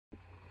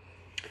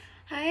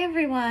Hi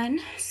everyone.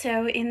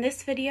 So in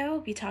this video,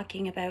 we'll be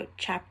talking about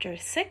chapter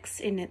 6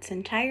 in its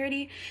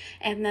entirety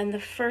and then the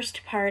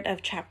first part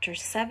of chapter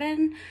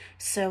 7.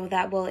 So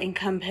that will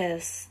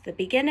encompass the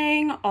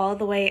beginning all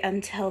the way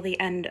until the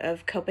end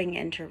of coping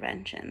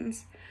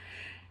interventions.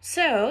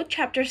 So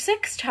chapter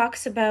 6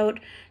 talks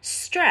about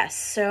stress.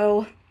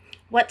 So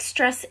what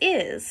stress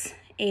is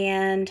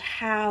and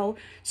how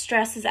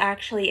stress is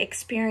actually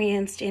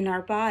experienced in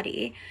our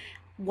body,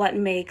 what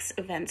makes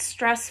events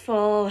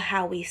stressful,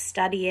 how we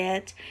study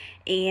it,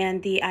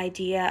 and the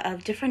idea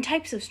of different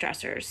types of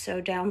stressors.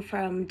 So down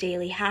from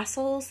daily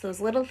hassles,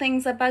 those little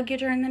things that bug you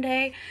during the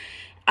day,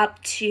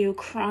 up to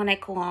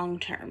chronic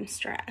long-term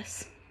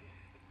stress.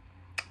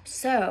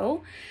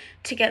 So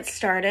to get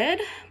started,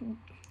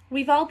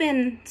 we've all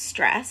been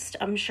stressed,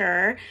 I'm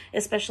sure,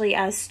 especially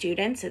as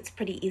students. It's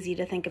pretty easy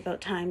to think about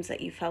times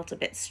that you felt a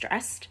bit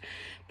stressed,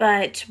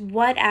 but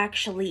what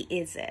actually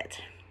is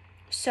it?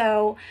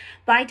 So,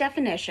 by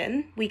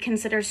definition, we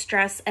consider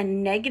stress a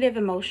negative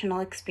emotional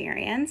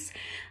experience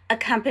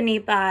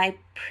accompanied by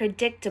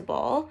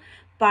predictable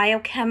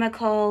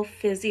biochemical,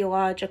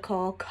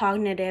 physiological,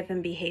 cognitive,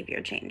 and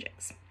behavior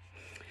changes.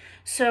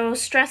 So,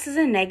 stress is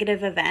a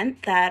negative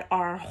event that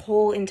our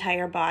whole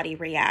entire body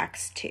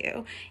reacts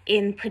to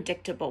in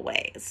predictable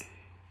ways.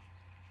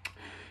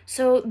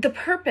 So the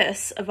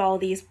purpose of all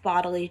these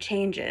bodily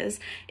changes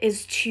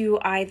is to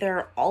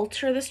either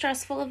alter the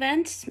stressful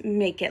event,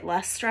 make it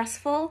less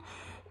stressful,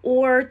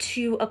 or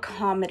to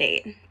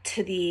accommodate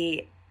to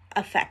the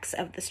effects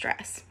of the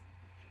stress.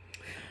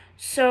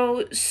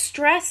 So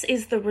stress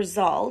is the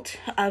result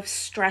of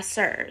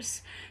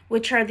stressors,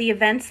 which are the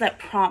events that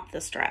prompt the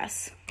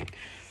stress.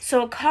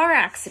 So a car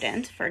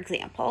accident, for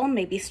example,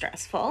 may be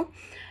stressful.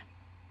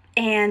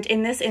 And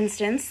in this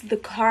instance, the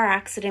car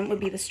accident would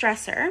be the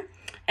stressor,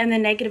 and the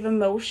negative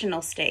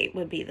emotional state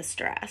would be the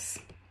stress.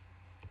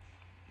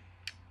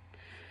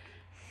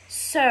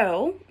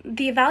 So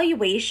the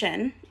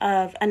evaluation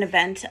of an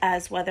event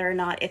as whether or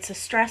not it's a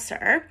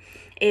stressor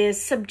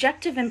is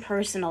subjective and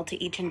personal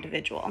to each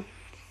individual.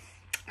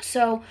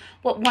 So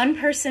what one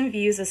person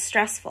views as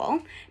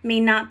stressful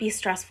may not be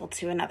stressful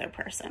to another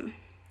person.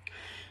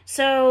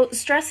 So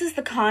stress is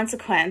the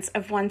consequence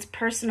of one's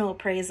personal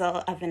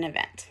appraisal of an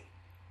event.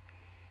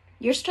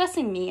 You're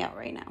stressing me out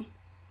right now.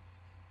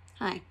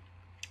 Hi.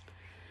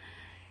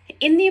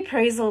 In the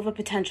appraisal of a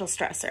potential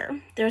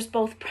stressor, there's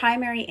both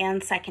primary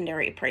and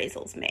secondary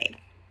appraisals made.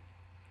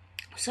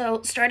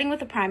 So starting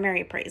with the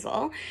primary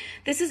appraisal,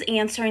 this is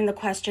answering the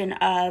question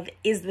of,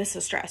 is this a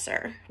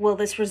stressor? Will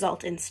this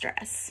result in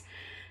stress?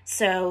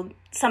 So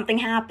something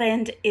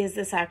happened, is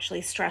this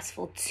actually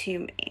stressful to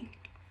me?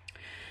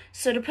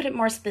 So to put it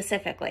more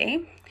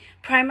specifically,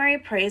 primary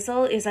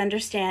appraisal is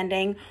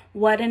understanding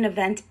what an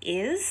event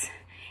is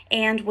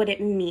and what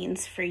it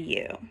means for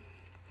you.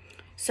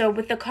 So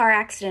with the car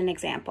accident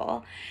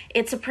example,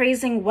 it's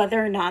appraising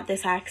whether or not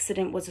this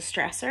accident was a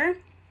stressor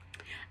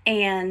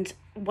and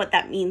what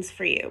that means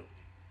for you.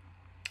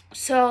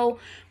 So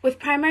with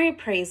primary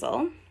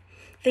appraisal,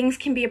 things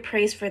can be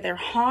appraised for their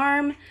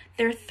harm,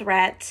 their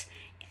threat,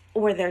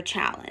 or their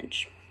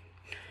challenge.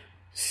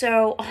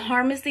 So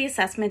harm is the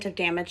assessment of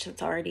damage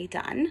that's already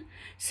done.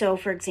 So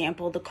for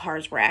example, the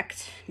car's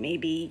wrecked,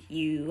 maybe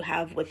you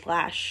have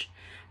whiplash.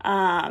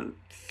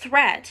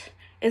 Threat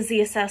is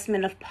the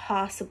assessment of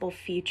possible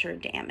future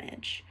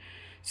damage.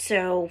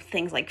 So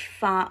things like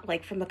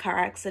from the car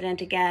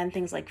accident again,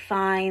 things like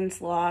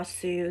fines,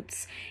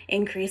 lawsuits,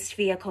 increased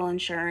vehicle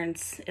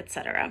insurance,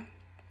 etc.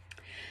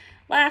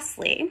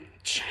 Lastly,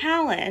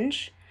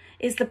 challenge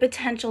is the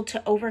potential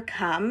to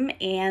overcome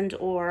and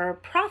or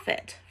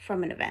profit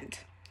from an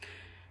event.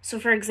 So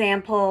for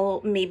example,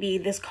 maybe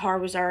this car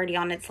was already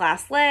on its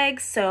last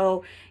legs,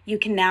 so you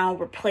can now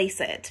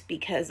replace it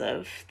because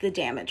of the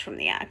damage from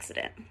the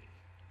accident.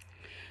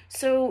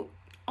 So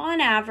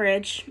on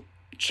average,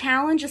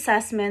 challenge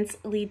assessments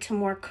lead to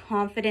more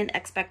confident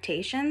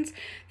expectations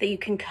that you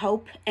can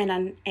cope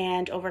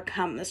and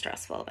overcome the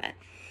stressful event.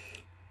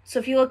 So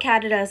if you look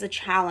at it as a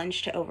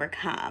challenge to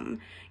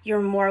overcome,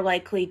 you're more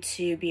likely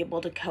to be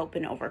able to cope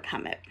and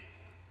overcome it.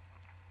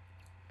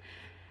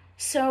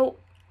 So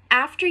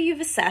after you've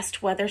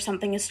assessed whether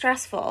something is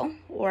stressful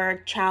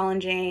or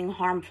challenging,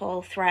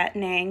 harmful,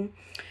 threatening,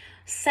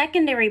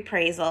 secondary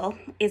appraisal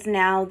is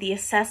now the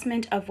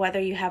assessment of whether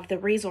you have the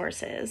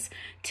resources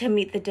to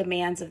meet the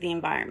demands of the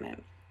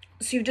environment.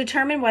 So you've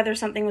determined whether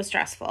something was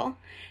stressful.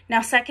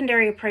 Now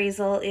secondary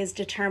appraisal is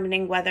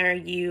determining whether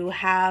you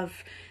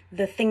have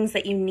the things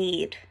that you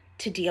need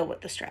to deal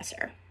with the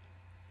stressor.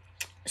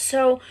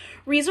 So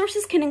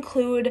resources can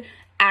include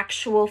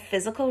actual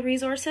physical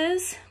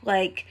resources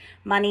like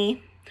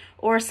money,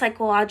 or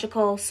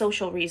psychological,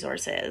 social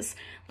resources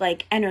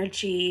like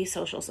energy,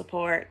 social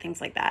support, things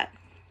like that.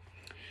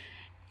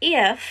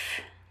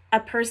 If a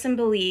person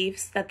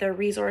believes that their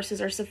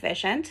resources are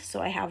sufficient, so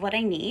I have what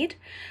I need,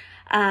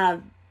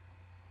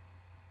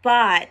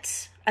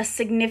 but a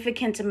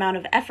significant amount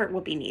of effort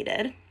will be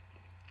needed,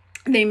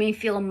 they may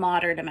feel a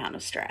moderate amount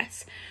of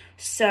stress.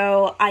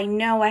 So I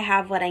know I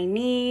have what I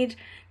need,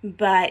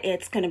 but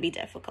it's going to be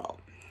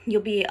difficult.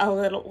 you'll be a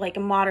little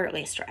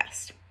moderately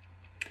stressed.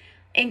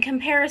 In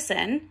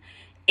comparison,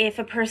 if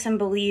a person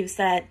believes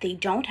that they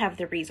don't have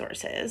the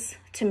resources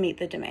to meet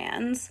the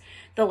demands,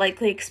 they'll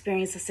likely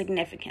experience a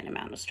significant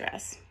amount of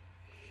stress.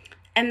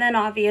 And then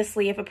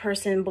obviously, if a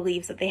person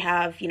believes that they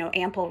have,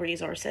 ample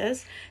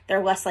resources,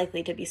 they're less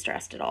likely to be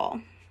stressed at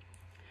all.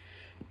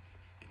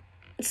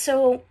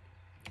 So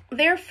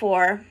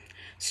therefore,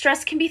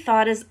 stress can be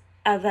thought as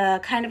of a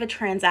kind of a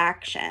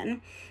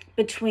transaction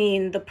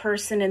between the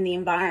person and the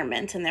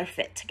environment, and they're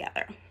fit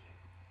together.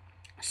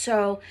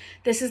 So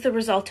this is the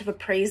result of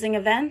appraising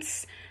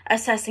events,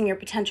 assessing your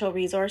potential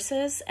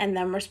resources, and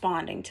then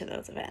responding to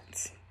those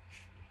events.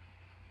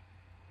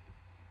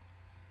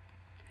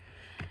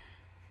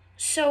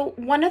 So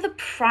one of the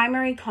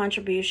primary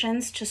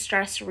contributions to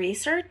stress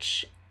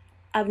research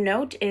of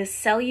note is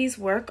Selye's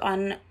work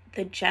on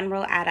the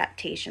general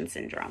adaptation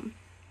syndrome.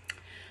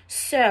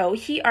 So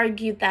he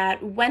argued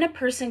that when a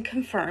person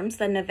confirms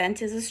that an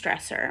event is a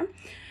stressor,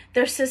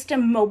 their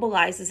system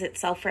mobilizes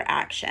itself for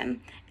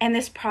action, and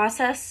this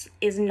process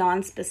is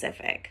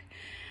non-specific,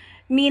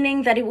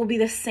 meaning that it will be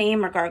the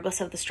same regardless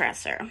of the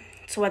stressor.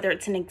 So whether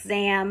it's an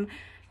exam,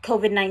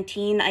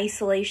 COVID-19,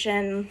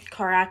 isolation,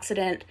 car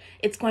accident,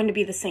 it's going to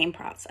be the same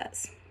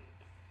process.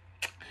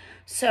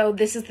 So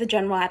this is the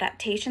general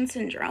adaptation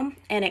syndrome,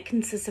 and it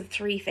consists of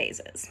 3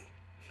 phases.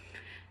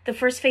 The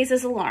first phase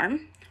is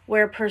alarm,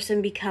 where a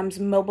person becomes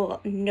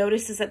mobile,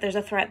 notices that there's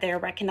a threat there,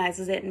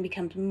 recognizes it, and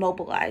becomes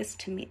mobilized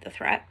to meet the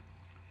threat.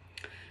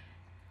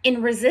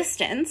 In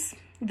resistance,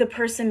 the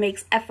person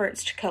makes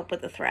efforts to cope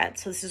with the threat.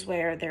 So this is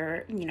where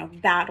they're,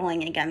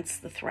 battling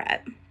against the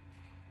threat.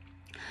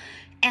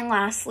 And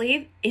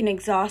lastly, in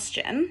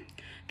exhaustion,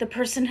 the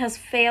person has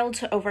failed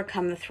to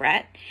overcome the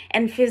threat,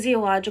 and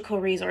physiological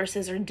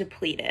resources are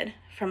depleted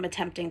from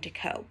attempting to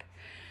cope.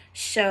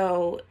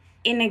 So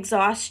in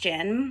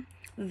exhaustion,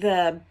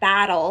 the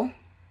battle,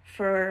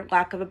 for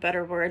lack of a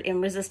better word,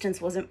 in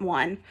resistance wasn't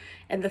won,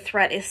 and the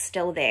threat is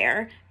still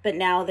there, but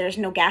now there's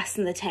no gas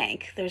in the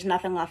tank. There's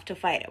nothing left to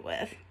fight it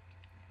with.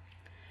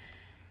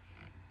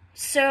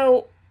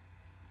 So,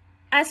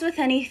 as with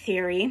any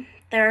theory,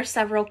 there are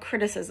several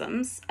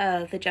criticisms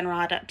of the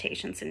general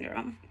adaptation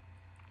syndrome.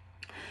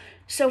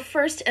 So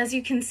first, as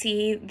you can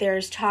see,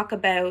 there's talk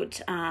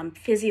about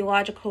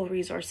physiological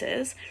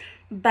resources,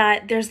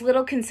 but there's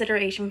little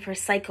consideration for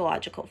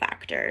psychological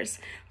factors,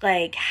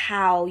 like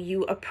how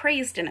you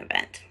appraised an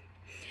event.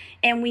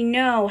 And we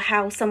know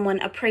how someone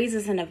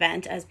appraises an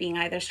event as being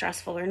either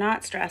stressful or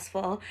not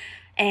stressful,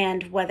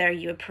 and whether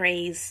you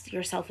appraise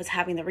yourself as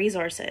having the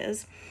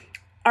resources.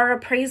 Our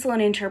appraisal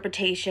and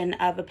interpretation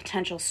of a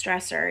potential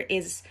stressor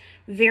is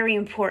very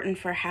important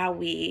for how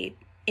we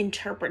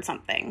interpret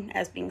something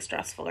as being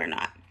stressful or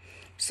not.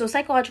 So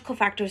psychological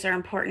factors are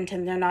important,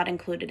 and they're not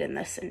included in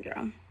this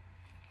syndrome.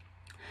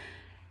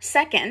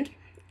 Second,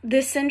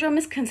 this syndrome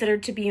is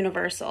considered to be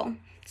universal,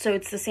 so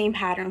it's the same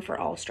pattern for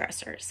all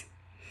stressors.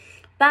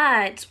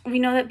 But we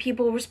know that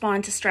people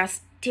respond to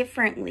stress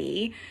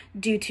differently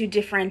due to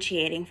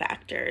differentiating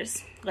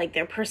factors, like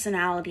their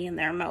personality and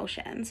their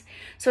emotions.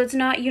 So it's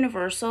not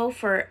universal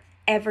for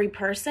every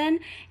person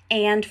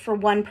and for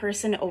one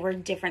person over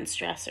different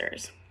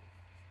stressors.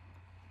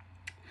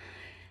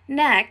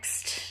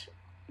 Next,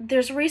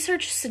 there's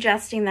research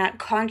suggesting that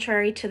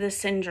contrary to the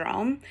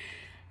syndrome,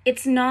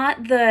 it's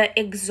not the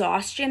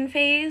exhaustion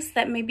phase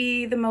that may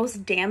be the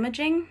most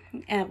damaging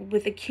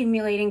with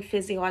accumulating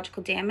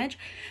physiological damage,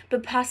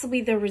 but possibly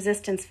the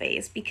resistance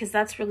phase, because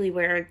that's really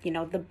where,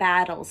 the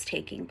battle's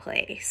taking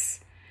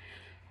place.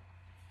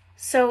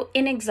 So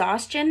in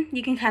exhaustion,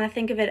 you can kind of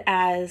think of it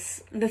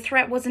as the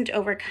threat wasn't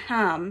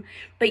overcome,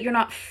 but you're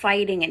not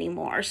fighting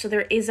anymore. So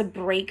there is a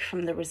break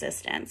from the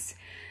resistance.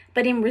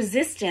 But in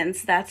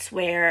resistance, that's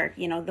where,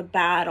 the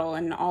battle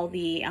and all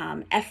the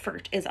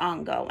effort is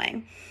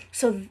ongoing.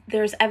 So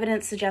there's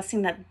evidence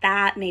suggesting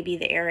that may be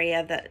the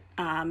area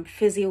that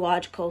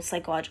physiological,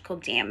 psychological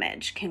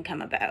damage can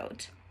come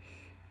about.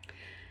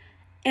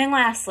 And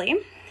lastly,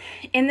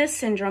 in this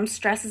syndrome,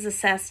 stress is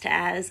assessed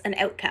as an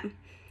outcome.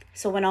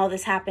 So when all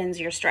this happens,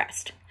 you're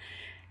stressed.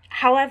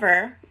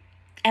 However,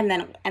 and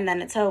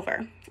then it's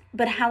over.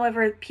 But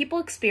however, people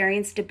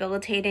experience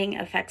debilitating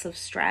effects of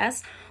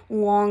stress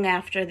long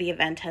after the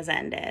event has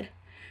ended.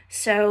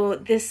 So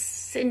this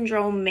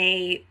syndrome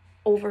may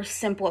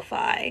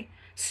oversimplify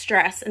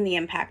stress and the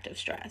impact of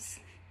stress.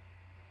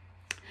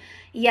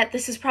 Yet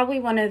this is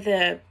probably one of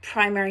the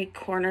primary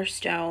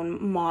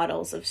cornerstone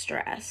models of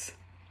stress.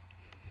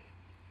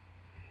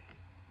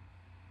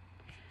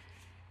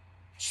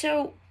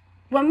 So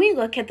when we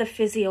look at the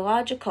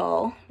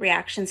physiological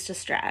reactions to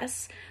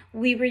stress,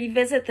 we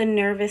revisit the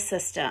nervous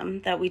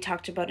system that we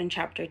talked about in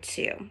chapter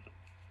 2.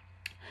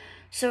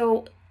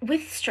 So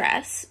with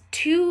stress,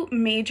 2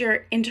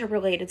 major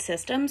interrelated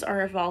systems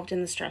are involved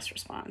in the stress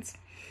response.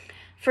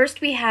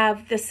 First, we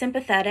have the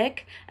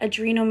sympathetic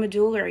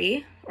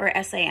adrenomedullary, or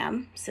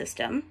SAM,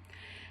 system.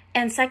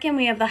 And second,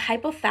 we have the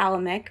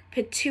hypothalamic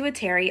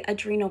pituitary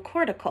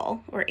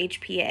adrenocortical, or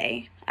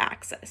HPA,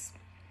 axis.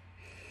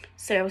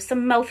 So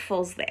some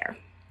mouthfuls there.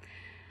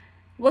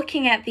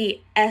 Looking at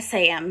the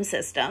SAM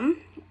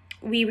system,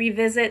 we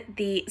revisit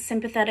the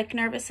sympathetic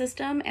nervous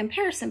system and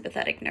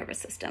parasympathetic nervous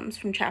systems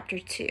from chapter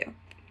 2.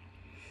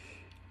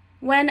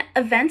 When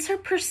events are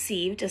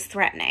perceived as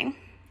threatening,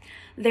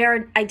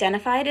 they're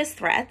identified as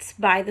threats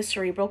by the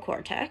cerebral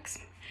cortex,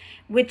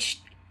 which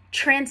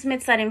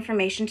transmits that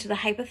information to the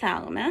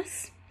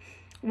hypothalamus,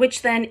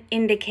 which then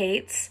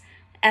indicates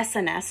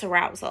SNS,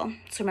 arousal.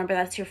 So remember,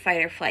 that's your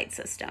fight or flight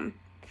system.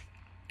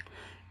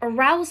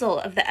 Arousal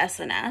of the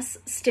SNS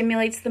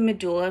stimulates the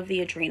medulla of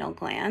the adrenal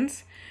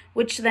glands,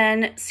 which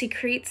then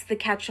secretes the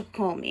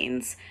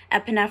catecholamines,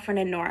 epinephrine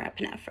and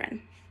norepinephrine.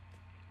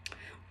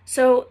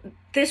 So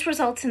this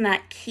results in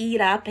that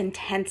keyed up,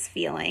 intense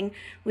feeling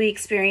we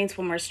experience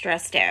when we're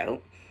stressed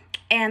out,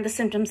 and the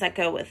symptoms that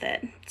go with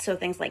it. So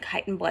things like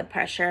heightened blood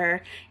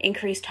pressure,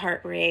 increased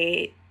heart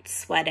rate,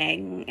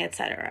 sweating,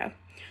 etc.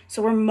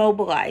 So we're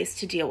mobilized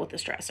to deal with the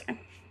stressor.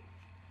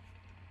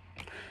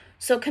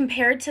 So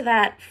compared to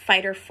that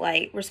fight or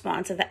flight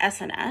response of the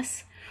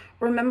SNS,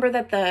 remember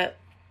that the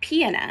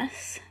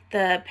PNS,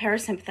 the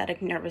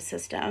parasympathetic nervous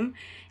system,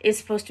 is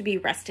supposed to be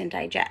rest and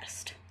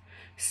digest.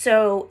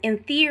 So in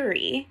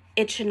theory,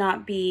 it should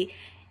not be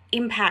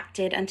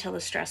impacted until the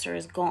stressor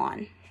is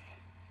gone.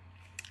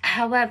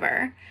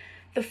 However,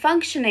 the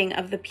functioning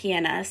of the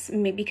PNS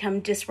may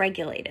become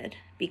dysregulated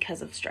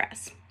because of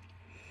stress.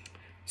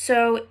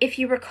 So if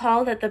you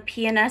recall that the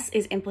PNS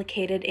is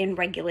implicated in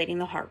regulating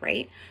the heart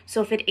rate,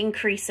 so if it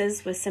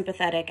increases with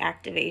sympathetic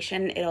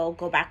activation, it'll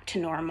go back to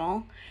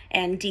normal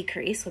and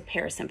decrease with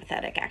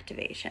parasympathetic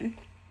activation.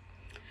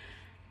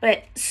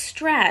 But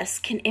stress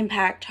can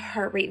impact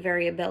heart rate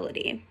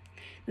variability,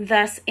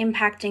 thus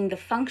impacting the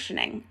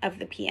functioning of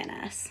the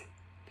PNS.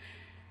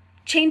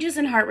 Changes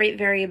in heart rate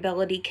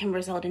variability can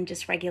result in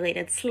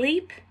dysregulated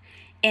sleep,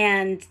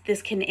 and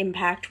this can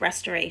impact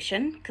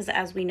restoration, because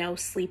as we know,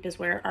 sleep is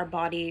where our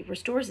body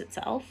restores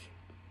itself.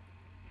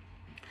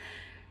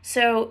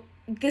 So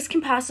this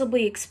can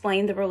possibly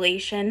explain the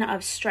relation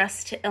of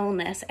stress to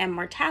illness and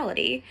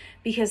mortality,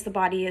 because the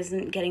body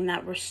isn't getting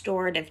that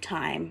restorative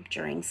time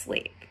during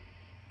sleep.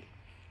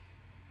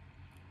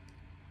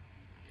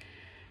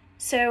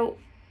 So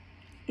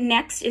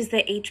next is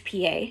the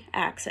HPA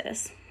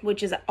axis,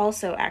 which is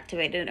also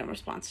activated in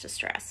response to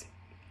stress.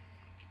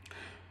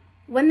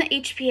 When the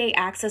HPA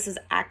axis is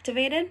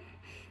activated,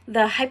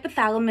 the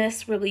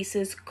hypothalamus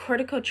releases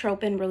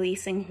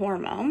corticotropin-releasing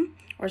hormone,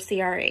 or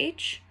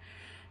CRH,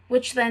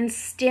 which then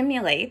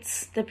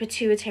stimulates the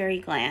pituitary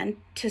gland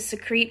to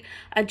secrete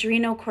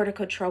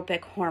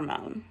adrenocorticotropic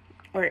hormone,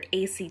 or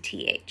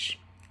ACTH.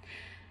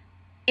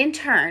 In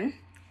turn,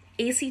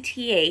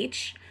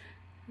 ACTH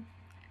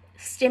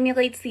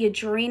stimulates the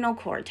adrenal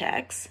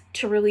cortex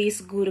to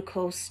release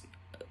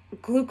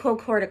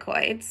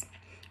glucocorticoids,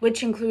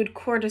 which include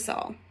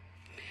cortisol,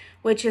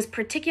 which is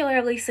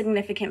particularly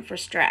significant for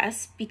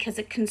stress because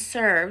it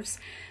conserves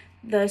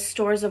the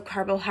stores of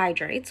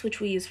carbohydrates, which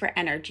we use for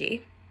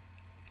energy,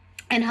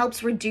 and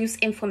helps reduce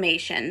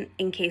inflammation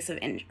in case of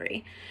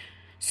injury.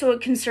 So it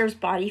conserves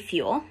body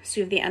fuel, so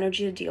you have the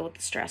energy to deal with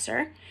the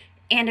stressor,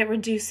 and it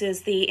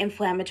reduces the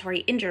inflammatory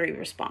injury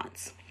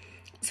response,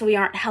 so we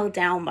aren't held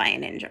down by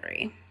an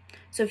injury.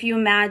 So if you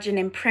imagine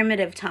in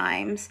primitive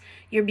times,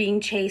 you're being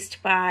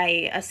chased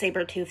by a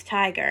saber-toothed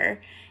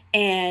tiger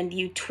and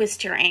you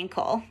twist your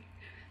ankle,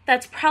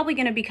 that's probably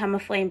going to become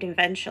inflamed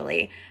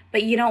eventually,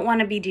 but you don't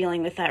want to be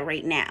dealing with that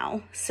right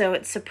now. So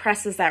it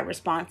suppresses that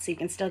response so you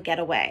can still get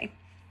away.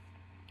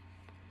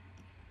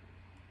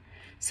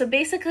 So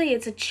basically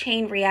it's a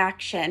chain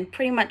reaction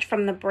pretty much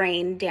from the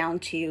brain down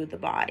to the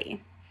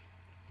body.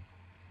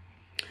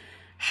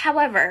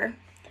 However,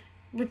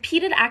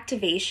 repeated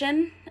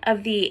activation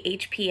of the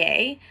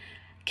HPA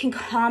can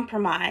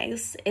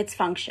compromise its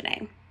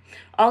functioning,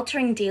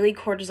 altering daily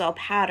cortisol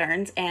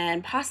patterns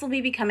and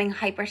possibly becoming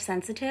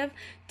hypersensitive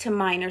to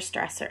minor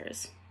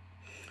stressors.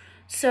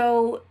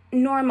 So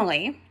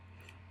normally,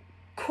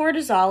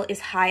 cortisol is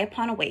high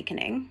upon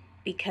awakening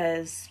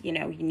because, you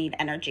need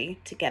energy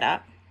to get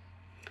up.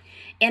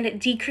 And it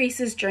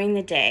decreases during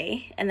the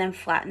day and then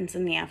flattens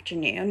in the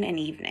afternoon and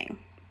evening.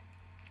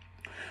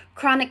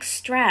 Chronic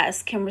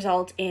stress can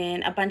result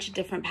in a bunch of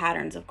different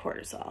patterns of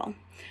cortisol.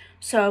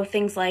 So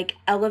things like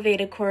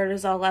elevated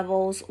cortisol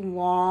levels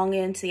long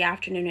into the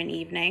afternoon and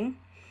evening.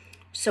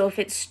 So if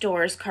it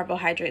stores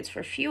carbohydrates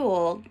for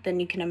fuel, then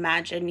you can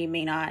imagine you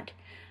may not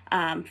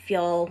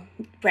feel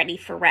ready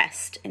for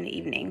rest in the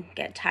evening,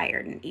 get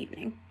tired in the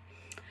evening.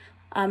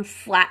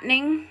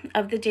 Flattening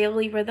of the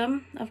daily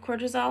rhythm of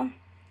cortisol.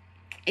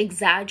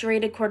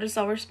 Exaggerated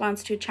cortisol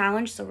response to a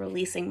challenge, so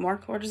releasing more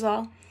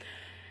cortisol.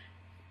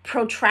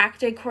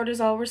 Protracted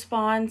cortisol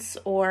response,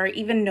 or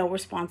even no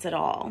response at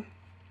all.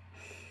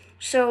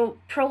 So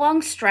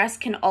prolonged stress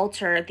can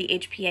alter the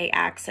HPA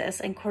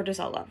axis and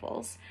cortisol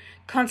levels,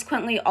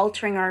 consequently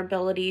altering our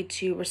ability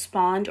to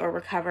respond or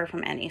recover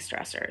from any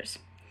stressors.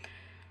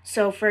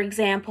 So for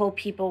example,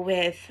 people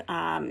with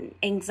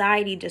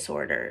anxiety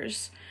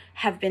disorders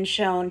have been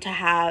shown to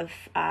have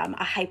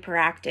a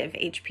hyperactive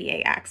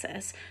HPA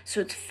axis.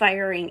 So it's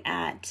firing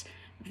at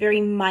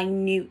very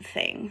minute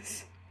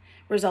things.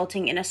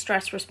 resulting in a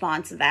stress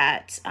response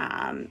that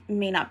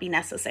may not be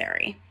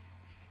necessary.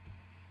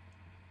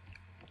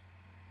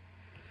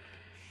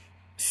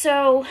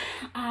 So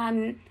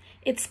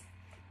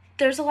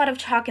there's a lot of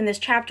talk in this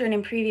chapter and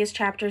in previous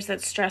chapters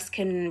that stress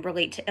can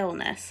relate to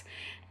illness.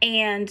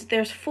 And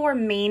there's 4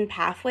 main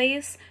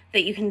pathways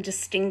that you can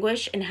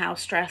distinguish in how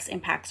stress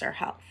impacts our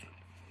health.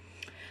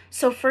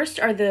 So first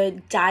are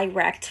the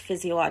direct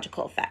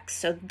physiological effects.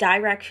 So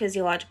direct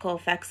physiological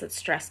effects that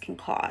stress can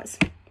cause.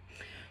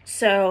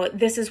 So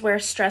this is where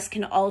stress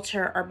can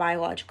alter our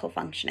biological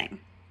functioning.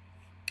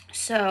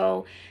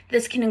 So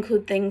this can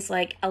include things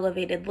like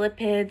elevated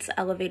lipids,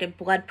 elevated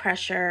blood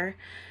pressure,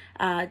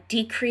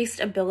 decreased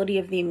ability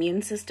of the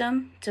immune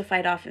system to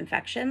fight off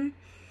infection.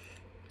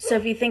 So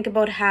if you think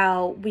about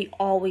how we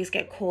always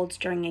get colds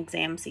during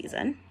exam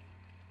season,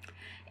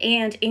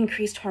 and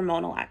increased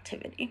hormonal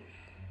activity.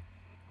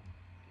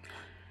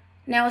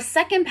 Now, a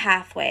second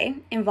pathway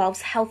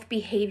involves health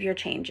behavior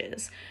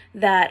changes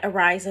that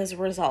arise as a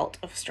result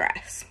of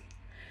stress.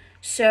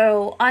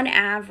 So on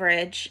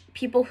average,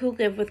 people who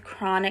live with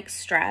chronic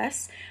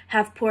stress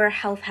have poorer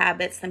health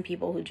habits than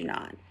people who do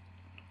not.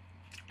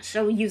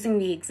 So using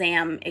the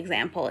exam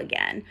example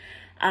again,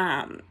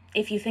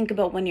 if you think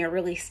about when you're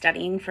really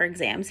studying for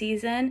exam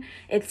season,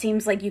 it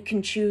seems like you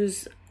can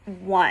choose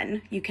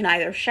one. You can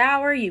either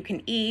shower, you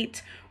can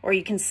eat, or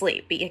you can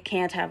sleep, but you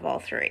can't have all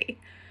 3.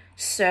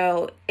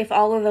 So if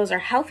all of those are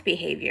health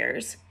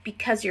behaviors,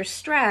 because you're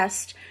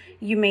stressed,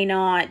 you may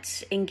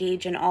not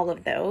engage in all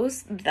of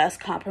those, thus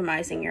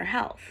compromising your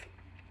health.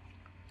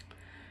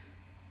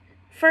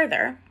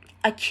 Further,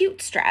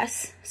 acute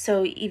stress,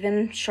 so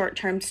even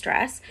short-term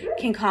stress,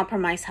 can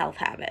compromise health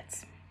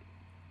habits.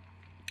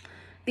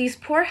 These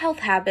poor health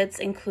habits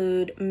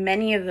include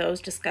many of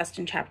those discussed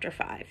in Chapter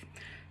 5.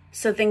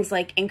 So things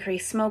like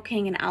increased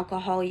smoking and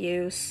alcohol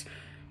use,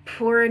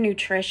 poor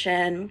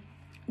nutrition,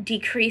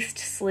 decreased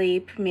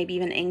sleep, maybe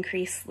even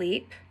increased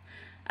sleep,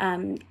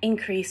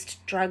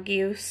 increased drug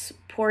use,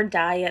 poor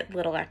diet,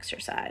 little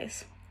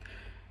exercise.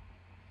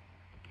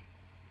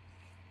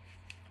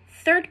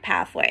 Third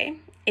pathway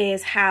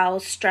is how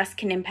stress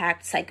can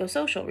impact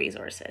psychosocial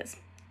resources.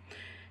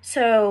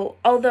 So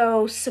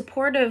although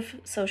supportive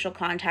social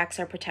contacts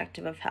are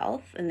protective of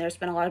health, and there's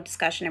been a lot of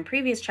discussion in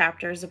previous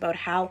chapters about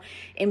how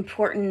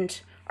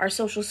important our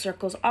social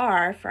circles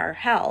are for our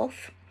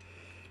health,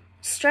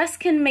 stress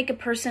can make a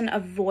person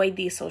avoid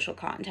these social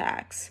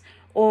contacts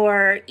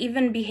or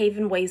even behave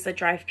in ways that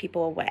drive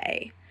people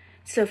away.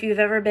 So if you've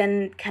ever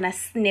been kind of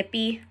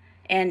snippy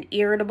and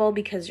irritable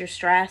because you're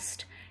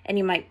stressed and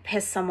you might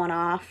piss someone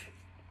off.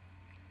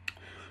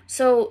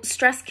 So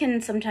stress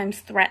can sometimes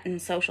threaten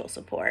social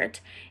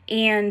support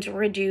and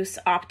reduce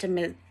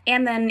optimism,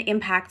 and then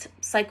impact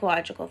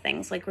psychological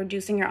things like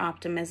reducing your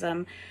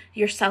optimism,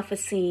 your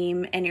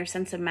self-esteem, and your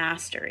sense of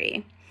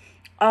mastery,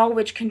 all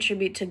which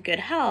contribute to good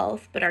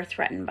health but are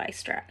threatened by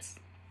stress.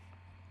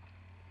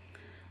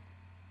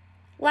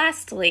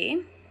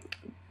 Lastly,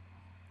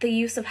 the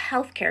use of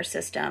healthcare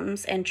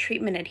systems and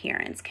treatment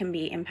adherence can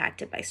be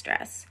impacted by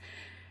stress.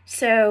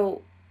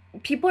 So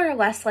people are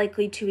less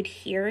likely to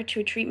adhere to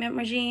a treatment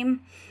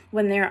regime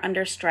when they're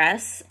under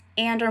stress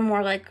and are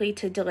more likely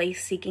to delay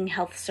seeking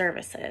health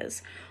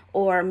services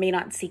or may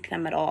not seek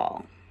them at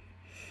all.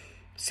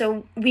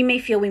 So we may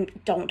feel we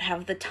don't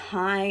have the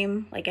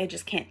time, like I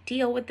just can't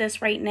deal with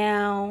this right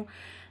now,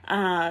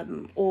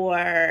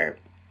 or,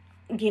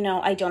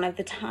 I don't have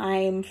the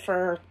time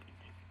for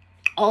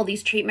all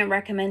these treatment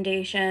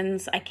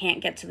recommendations. I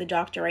can't get to the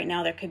doctor right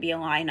now. There could be a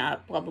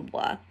lineup, blah, blah,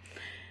 blah.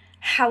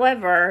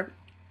 However,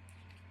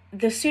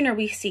 the sooner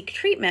we seek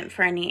treatment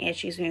for any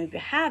issues we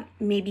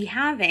may be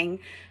having,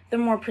 the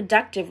more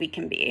productive we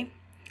can be,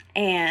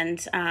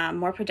 and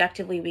more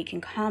productively we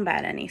can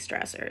combat any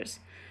stressors.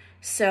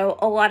 So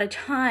a lot of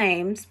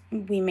times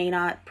we may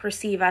not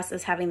perceive us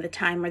as having the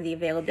time or the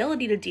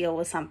availability to deal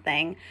with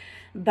something,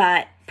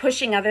 but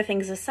pushing other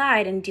things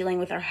aside and dealing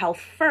with our health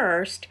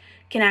first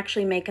can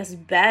actually make us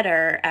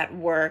better at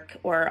work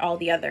or all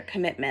the other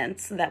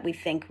commitments that we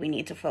think we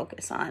need to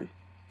focus on.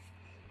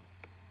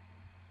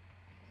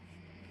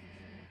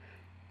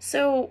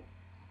 So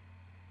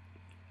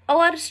a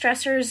lot of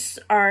stressors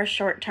are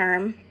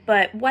short-term,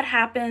 but what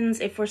happens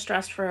if we're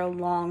stressed for a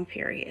long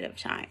period of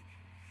time?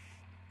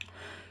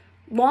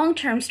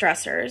 Long-term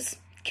stressors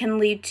can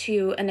lead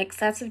to an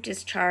excessive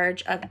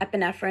discharge of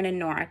epinephrine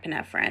and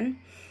norepinephrine,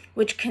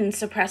 which can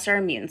suppress our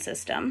immune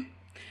system,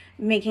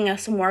 making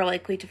us more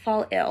likely to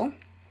fall ill.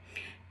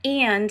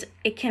 And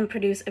it can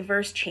produce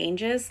adverse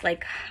changes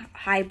like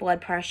high blood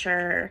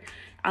pressure,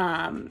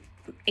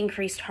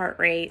 increased heart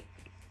rate.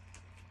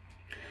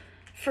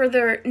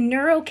 Further,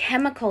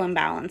 neurochemical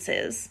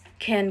imbalances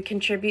can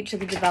contribute to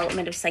the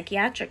development of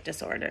psychiatric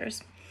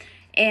disorders.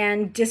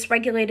 And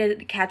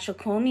dysregulated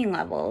catecholamine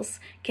levels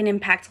can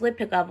impact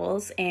lipid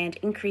levels and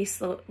increase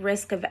the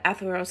risk of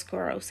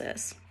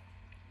atherosclerosis.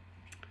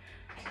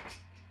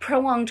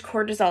 Prolonged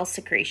cortisol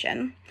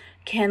secretion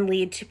can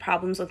lead to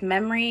problems with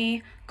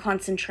memory,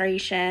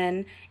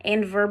 concentration,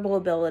 and verbal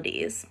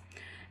abilities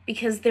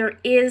because there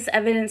is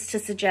evidence to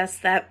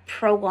suggest that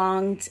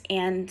prolonged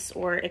and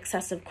or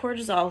excessive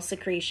cortisol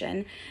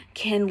secretion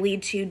can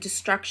lead to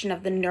destruction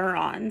of the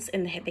neurons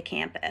in the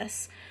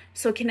hippocampus.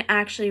 So it can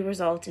actually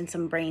result in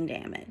some brain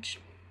damage.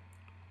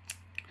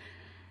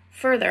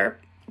 Further,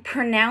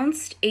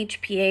 pronounced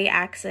HPA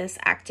axis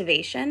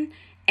activation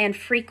and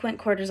frequent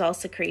cortisol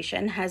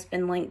secretion has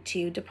been linked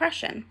to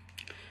depression.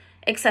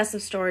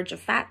 Excessive storage of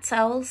fat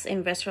cells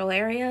in visceral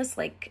areas,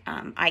 like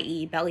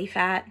i.e. belly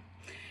fat,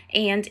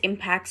 and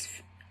impacts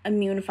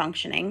immune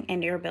functioning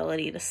and your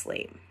ability to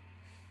sleep.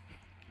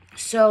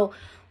 So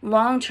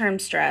long-term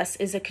stress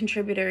is a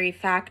contributory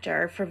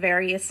factor for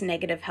various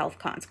negative health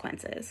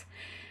consequences,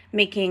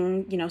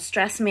 making,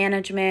 stress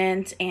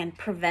management and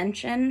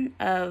prevention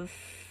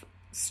of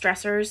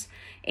stressors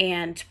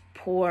and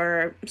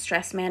poor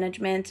stress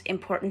management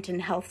important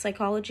in health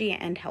psychology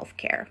and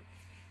healthcare.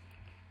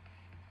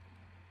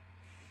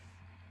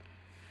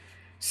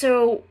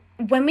 So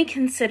when we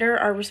consider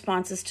our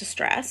responses to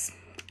stress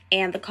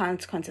and the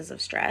consequences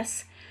of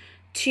stress,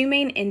 two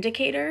main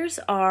indicators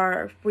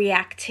are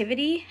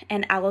reactivity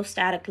and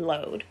allostatic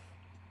load.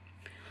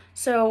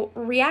 So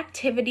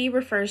reactivity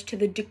refers to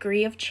the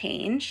degree of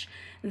change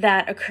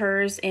that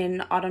occurs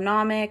in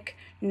autonomic,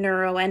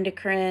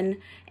 neuroendocrine,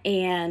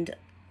 and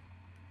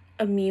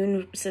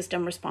immune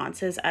system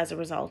responses as a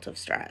result of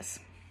stress.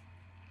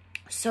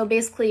 So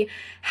basically,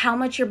 how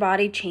much your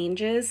body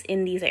changes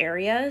in these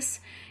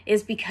areas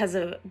is because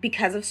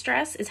of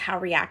stress, is how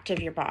reactive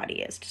your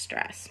body is to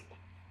stress.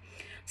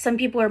 Some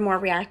people are more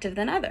reactive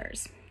than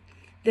others.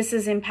 This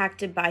is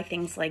impacted by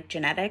things like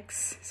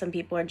genetics. Some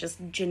people are just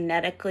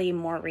genetically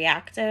more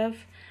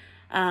reactive.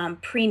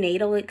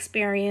 Prenatal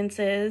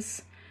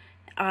experiences,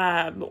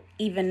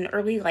 even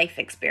early life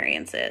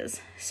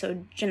experiences.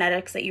 So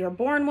genetics that you were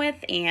born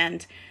with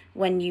and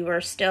when you were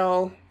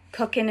still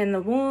cooking in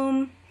the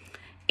womb,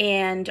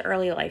 and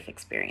early life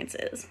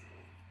experiences.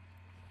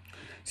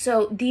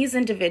 So these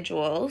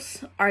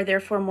individuals are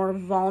therefore more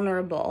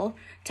vulnerable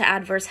to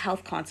adverse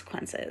health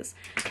consequences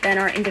than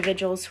are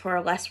individuals who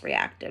are less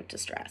reactive to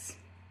stress.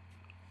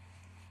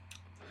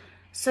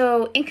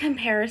 So in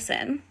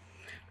comparison,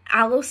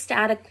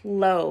 allostatic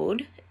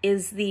load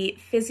is the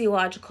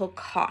physiological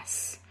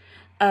costs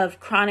of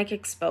chronic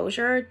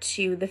exposure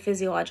to the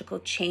physiological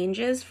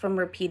changes from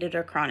repeated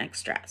or chronic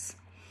stress.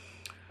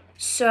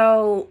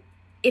 So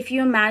if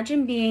you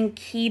imagine being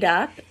keyed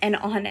up and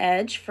on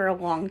edge for a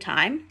long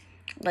time,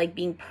 like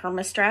being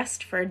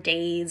perma-stressed for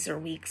days or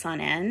weeks on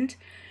end,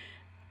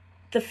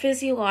 the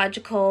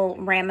physiological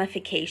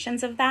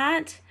ramifications of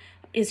that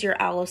is your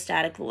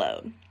allostatic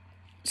load.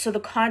 So the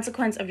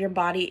consequence of your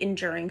body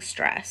enduring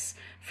stress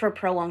for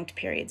prolonged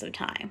periods of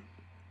time.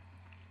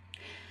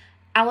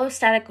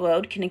 Allostatic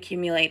load can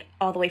accumulate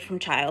all the way from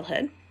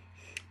childhood,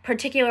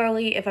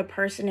 particularly if a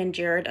person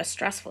endured a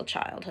stressful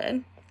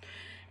childhood,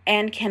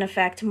 and can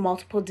affect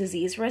multiple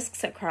disease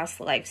risks across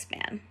the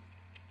lifespan.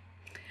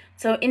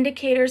 So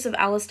indicators of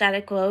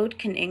allostatic load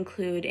can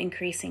include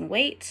increasing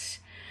weight,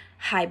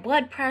 high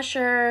blood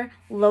pressure,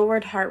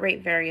 lowered heart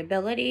rate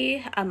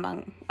variability,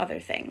 among other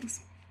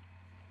things.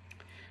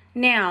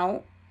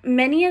 Now,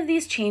 many of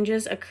these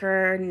changes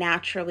occur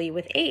naturally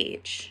with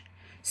age.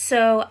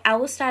 So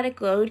allostatic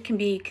load can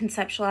be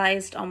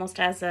conceptualized almost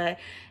as an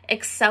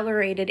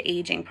accelerated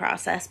aging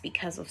process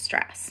because of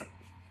stress.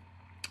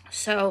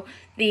 So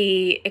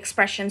the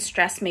expression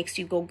stress makes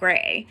you go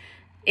gray,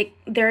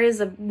 there is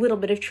a little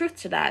bit of truth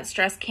to that.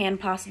 Stress can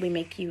possibly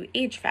make you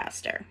age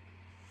faster.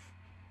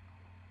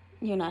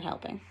 You're not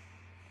helping.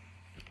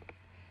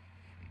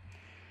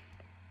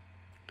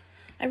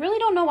 I really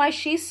don't know why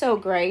she's so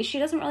gray. She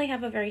doesn't really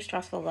have a very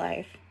stressful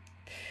life.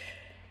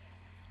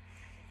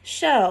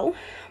 So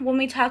when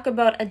we talk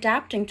about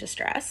adapting to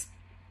stress,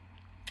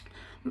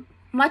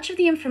 much of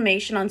the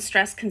information on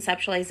stress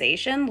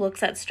conceptualization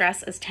looks at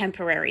stress as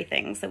temporary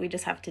things that we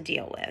just have to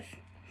deal with.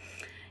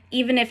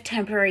 Even if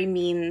temporary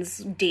means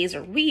days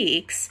or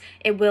weeks,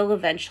 it will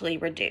eventually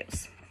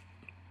reduce.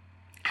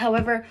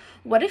 However,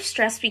 what if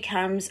stress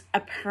becomes a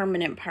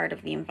permanent part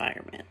of the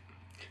environment?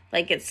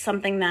 Like it's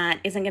something that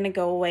isn't going to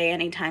go away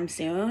anytime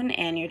soon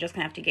and you're just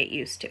going to have to get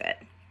used to it.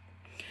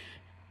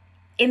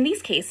 In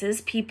these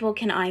cases, people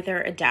can either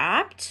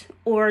adapt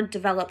or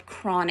develop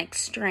chronic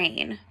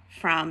strain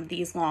from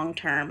these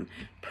long-term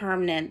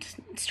permanent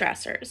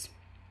stressors.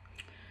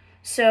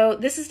 So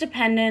this is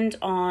dependent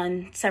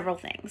on several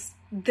things.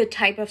 The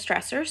type of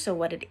stressor, so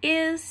what it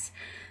is,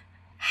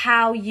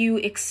 how you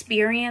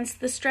experience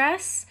the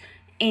stress,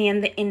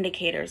 and the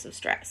indicators of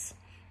stress.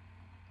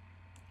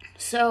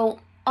 So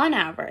on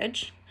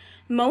average,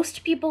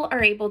 most people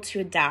are able to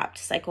adapt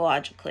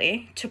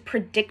psychologically to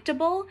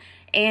predictable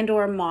and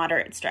or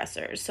moderate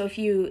stressors. So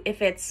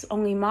if it's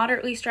only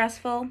moderately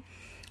stressful,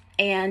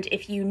 and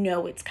if you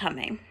know it's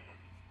coming.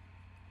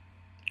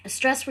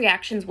 Stress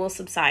reactions will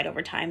subside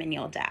over time and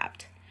you'll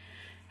adapt.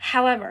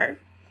 However,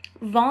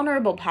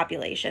 vulnerable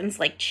populations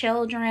like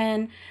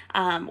children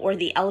or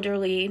the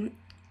elderly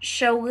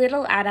show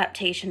little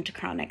adaptation to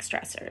chronic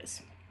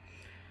stressors.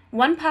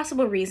 One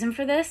possible reason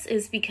for this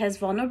is because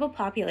vulnerable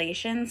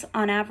populations,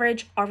 on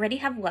average, already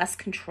have less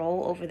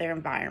control over their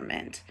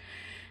environment.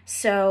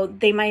 So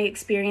they might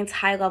experience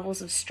high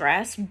levels of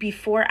stress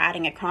before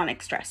adding a chronic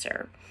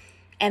stressor.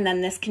 And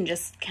then this can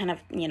just kind of,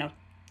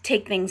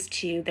 take things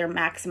to their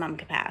maximum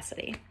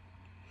capacity.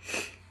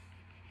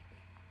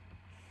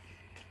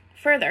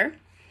 Further,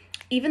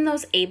 even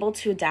those able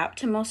to adapt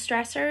to most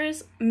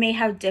stressors may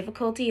have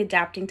difficulty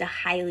adapting to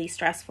highly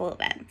stressful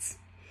events.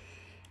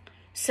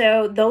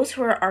 So those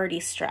who are already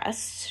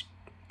stressed,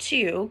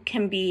 too,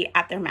 can be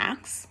at their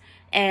max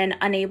and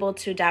unable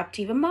to adapt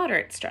to even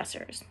moderate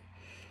stressors.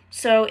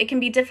 So it can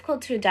be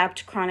difficult to adapt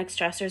to chronic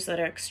stressors that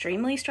are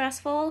extremely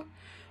stressful,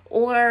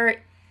 or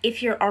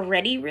if you're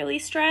already really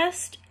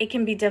stressed, it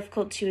can be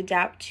difficult to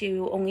adapt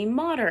to only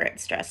moderate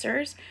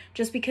stressors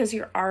just because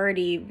you're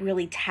already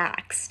really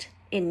taxed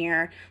in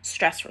your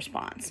stress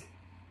response.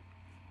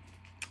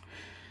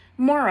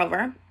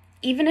 Moreover,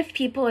 even if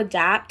people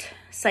adapt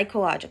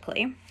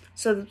psychologically,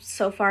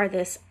 so far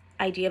this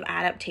idea of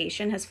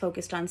adaptation has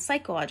focused on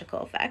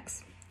psychological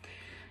effects,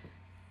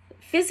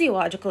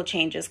 physiological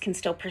changes can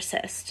still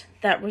persist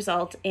that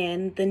result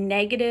in the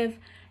negative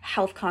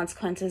health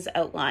consequences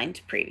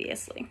outlined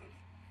previously.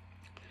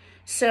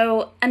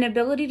 So an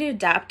ability to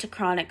adapt to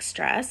chronic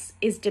stress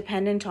is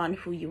dependent on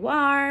who you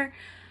are,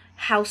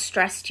 how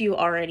stressed you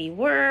already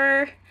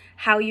were,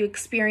 how you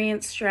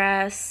experience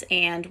stress,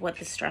 and what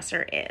the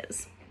stressor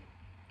is.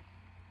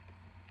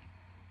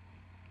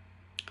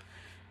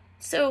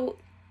 So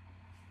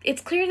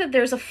it's clear that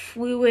there's a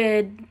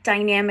fluid,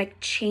 dynamic,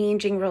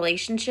 changing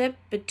relationship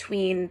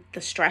between the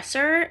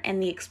stressor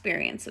and the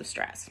experience of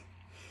stress.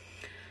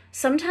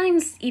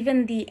 Sometimes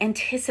even the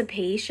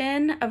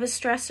anticipation of a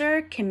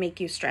stressor can make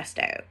you stressed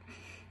out.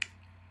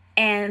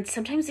 And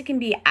sometimes it can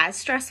be as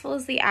stressful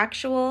as the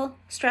actual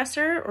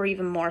stressor, or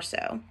even more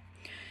so.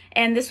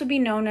 And this would be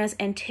known as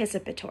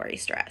anticipatory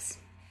stress.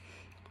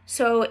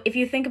 So if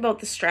you think about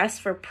the stress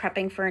for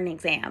prepping for an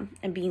exam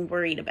and being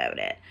worried about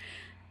it,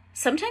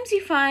 sometimes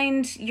you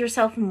find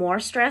yourself more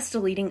stressed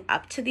leading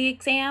up to the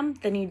exam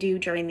than you do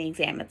during the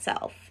exam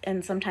itself,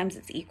 and sometimes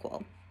it's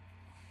equal.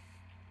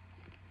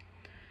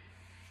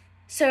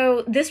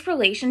 So this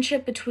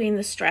relationship between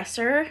the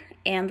stressor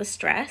and the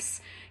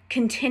stress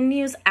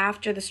continues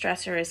after the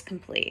stressor is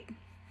complete.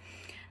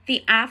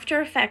 The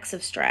after effects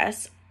of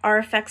stress are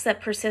effects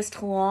that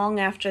persist long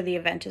after the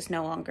event is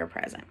no longer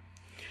present.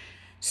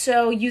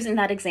 So using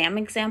that exam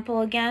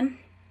example again,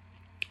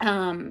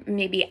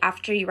 maybe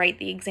after you write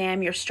the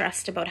exam, you're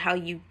stressed about how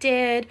you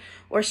did,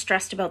 or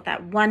stressed about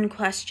that one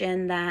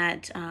question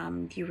that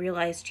you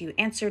realized you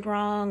answered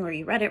wrong or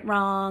you read it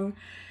wrong.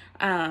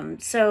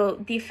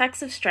 So the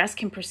effects of stress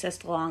can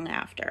persist long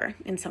after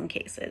in some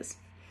cases.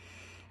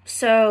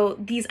 So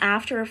these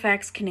after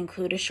effects can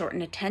include a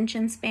shortened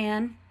attention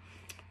span,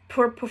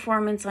 poor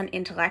performance on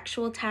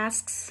intellectual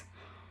tasks,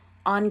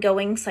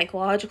 ongoing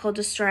psychological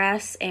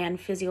distress, and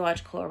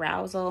physiological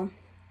arousal.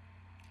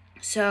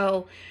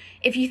 So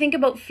if you think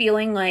about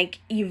feeling like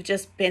you've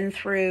just been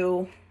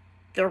through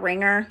the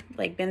ringer,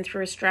 like been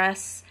through a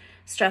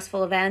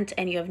stressful event,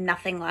 and you have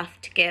nothing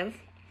left to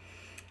give.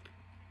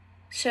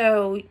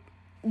 So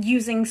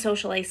using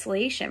social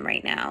isolation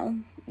right now,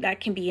 that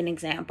can be an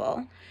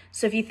example.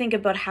 So if you think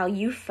about how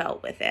you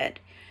felt with it,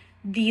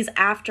 these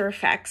after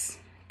effects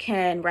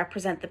can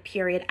represent the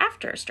period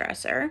after a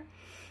stressor,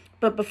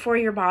 but before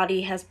your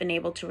body has been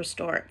able to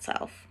restore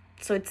itself.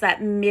 So it's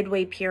that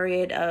midway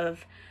period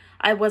of,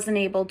 I wasn't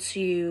able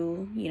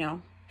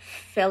to,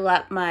 fill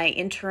up my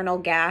internal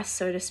gas,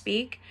 so to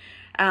speak.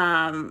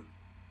 But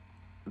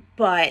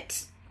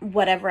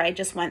whatever I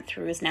just went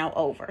through is now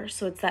over.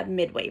 So it's that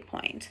midway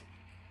point.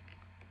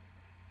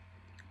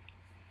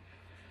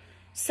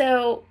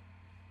 So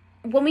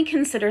when we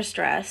consider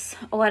stress,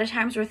 a lot of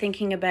times we're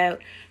thinking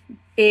about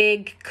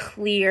big,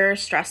 clear,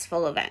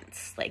 stressful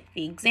events like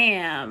the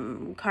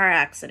exam, car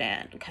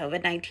accident,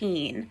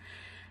 COVID-19.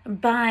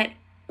 But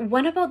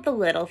what about the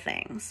little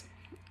things?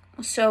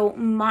 So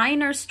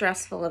minor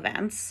stressful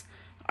events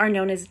are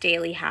known as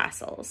daily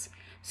hassles.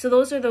 So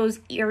those are those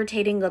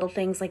irritating little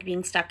things like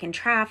being stuck in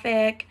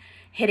traffic,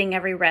 hitting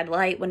every red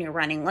light when you're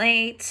running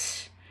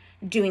late,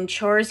 doing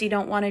chores you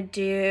don't want to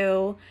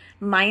do,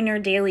 minor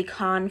daily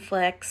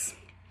conflicts.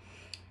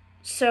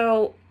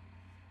 So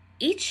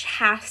each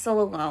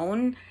hassle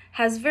alone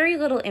has very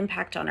little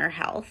impact on our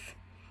health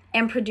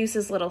and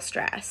produces little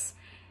stress.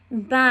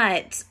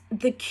 But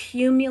the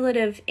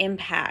cumulative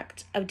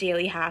impact of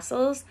daily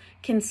hassles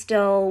can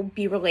still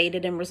be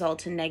related and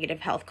result in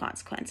negative health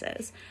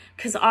consequences.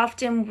 Because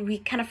often we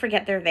kind of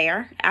forget they're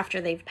there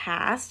after they've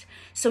passed,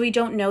 so we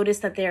don't notice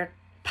that they're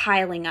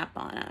piling up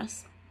on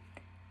us.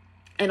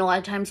 And a lot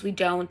of times we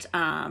don't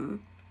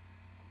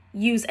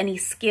use any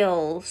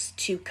skills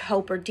to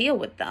cope or deal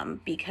with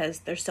them because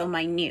they're so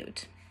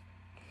minute.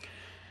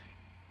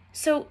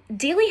 So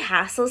daily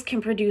hassles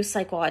can produce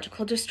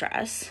psychological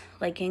distress,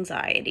 like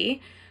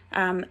anxiety,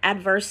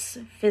 adverse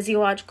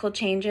physiological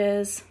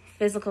changes,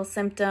 physical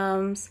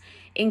symptoms,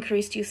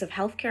 increased use of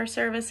healthcare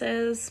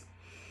services.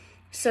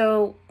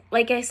 So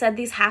like I said,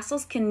 these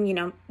hassles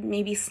can,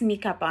 maybe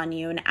sneak up on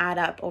you and add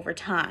up over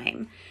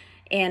time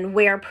and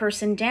wear a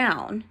person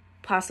down,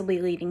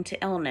 possibly leading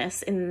to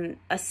illness in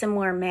a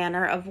similar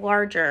manner of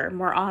larger,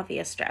 more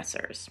obvious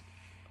stressors.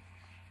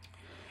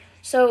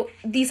 So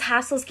these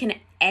hassles can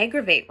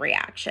aggravate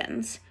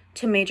reactions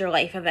to major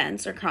life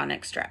events or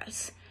chronic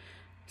stress.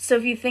 So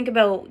if you think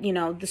about,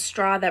 the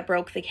straw that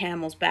broke the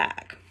camel's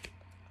back,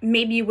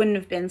 maybe you wouldn't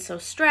have been so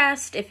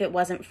stressed if it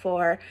wasn't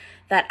for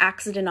that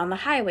accident on the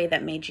highway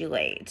that made you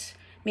late.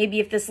 Maybe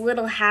if this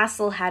little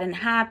hassle hadn't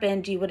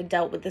happened, you would have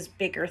dealt with this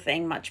bigger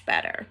thing much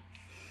better.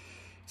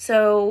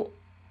 So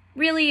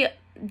really,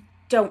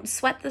 don't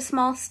sweat the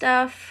small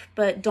stuff,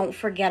 but don't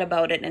forget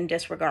about it and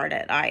disregard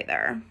it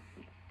either.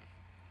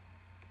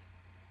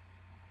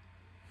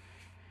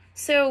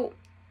 So,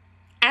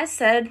 as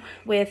said,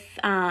 with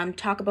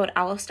talk about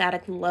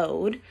allostatic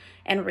load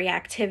and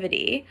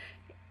reactivity,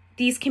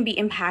 these can be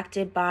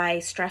impacted by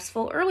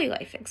stressful early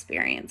life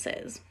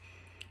experiences.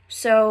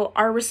 So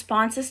our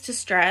responses to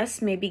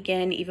stress may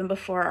begin even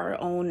before our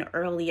own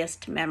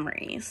earliest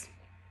memories.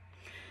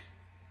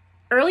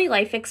 Early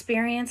life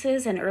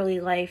experiences and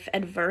early life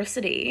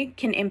adversity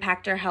can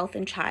impact our health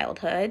in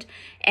childhood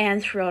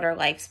and throughout our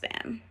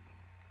lifespan.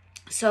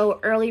 So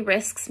early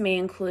risks may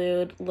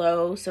include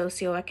low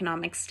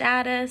socioeconomic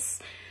status,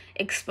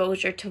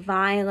 exposure to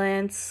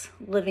violence,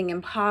 living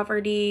in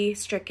poverty,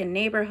 stricken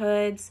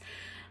neighborhoods,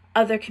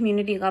 other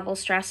community level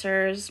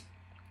stressors,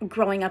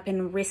 growing up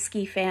in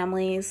risky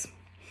families.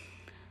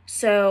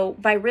 So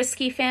by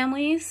risky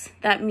families,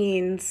 that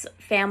means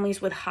families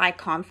with high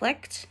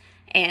conflict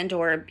and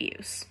or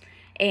abuse,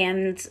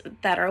 and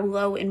that are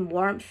low in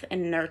warmth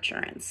and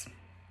nurturance.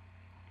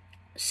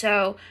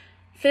 So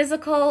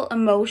physical,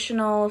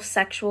 emotional,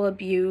 sexual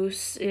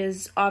abuse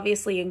is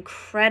obviously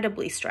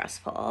incredibly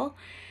stressful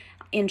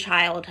in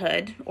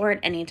childhood or at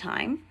any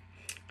time.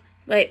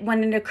 But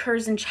when it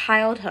occurs in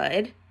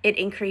childhood, it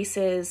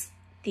increases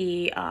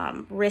the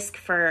risk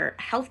for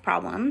health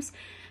problems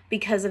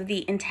because of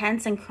the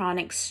intense and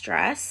chronic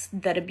stress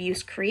that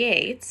abuse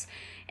creates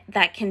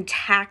that can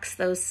tax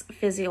those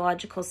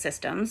physiological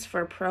systems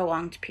for a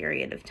prolonged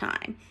period of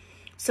time.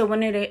 So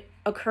when it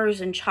occurs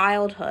in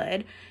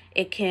childhood,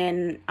 it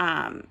can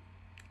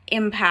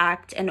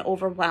impact and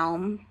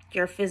overwhelm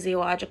your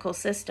physiological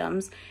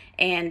systems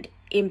and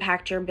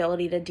impact your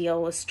ability to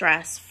deal with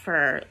stress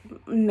for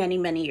many,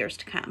 many years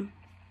to come.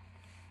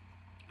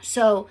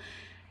 So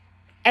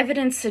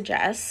evidence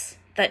suggests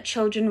that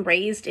children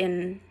raised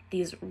in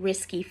these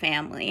risky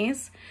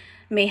families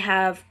may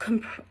have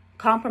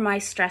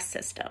compromised stress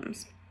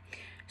systems.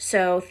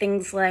 So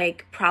things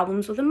like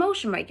problems with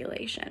emotion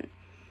regulation.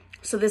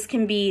 So this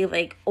can be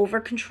like over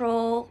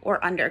control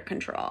or under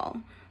control.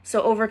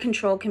 So over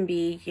control can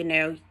be,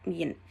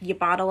 you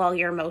bottle all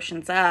your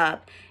emotions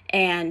up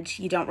and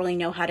you don't really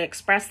know how to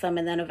express them.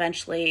 And then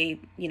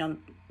eventually,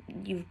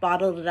 you've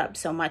bottled it up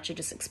so much it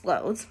just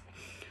explodes.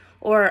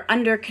 Or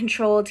under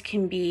controlled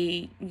can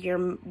be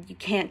you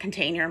can't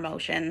contain your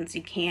emotions.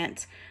 You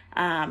can't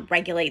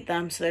regulate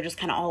them. So they're just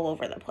kind of all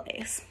over the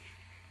place.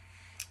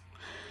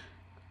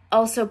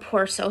 Also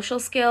poor social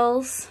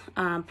skills,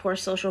 poor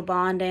social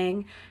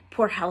bonding,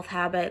 poor health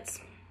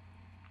habits.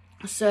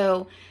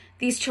 So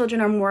these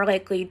children are more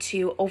likely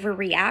to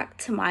overreact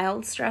to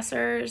mild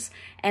stressors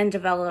and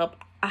develop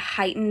a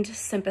heightened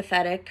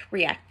sympathetic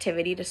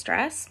reactivity to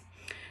stress,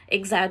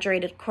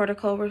 exaggerated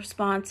cortisol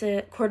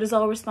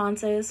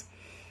responses,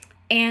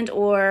 and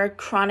or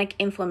chronic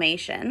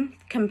inflammation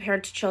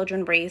compared to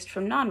children raised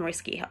from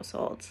non-risky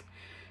households.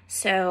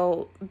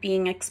 So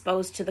being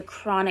exposed to the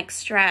chronic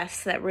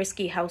stress that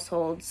risky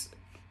households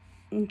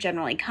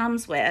generally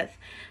comes with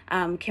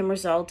can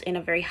result in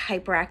a very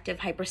hyperactive,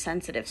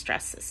 hypersensitive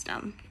stress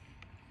system.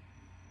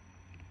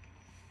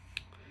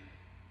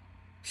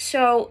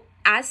 So,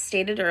 as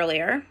stated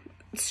earlier,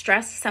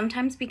 stress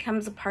sometimes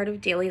becomes a part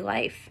of daily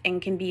life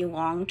and can be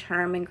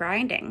long-term and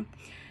grinding.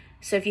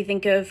 So if you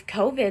think of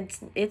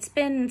COVID, it's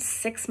been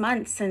 6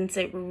 months since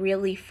it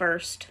really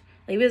first,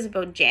 it was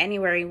about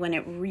January when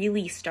it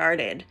really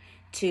started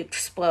to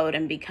explode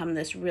and become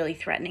this really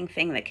threatening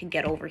thing that could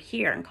get over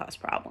here and cause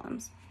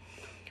problems.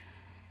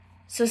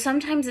 So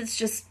sometimes it's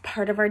just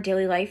part of our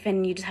daily life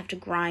and you just have to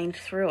grind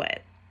through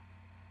it.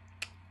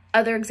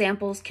 Other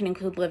examples can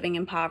include living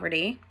in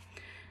poverty,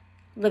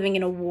 living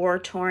in a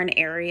war-torn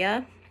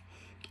area,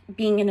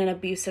 being in an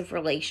abusive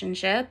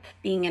relationship,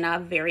 being in a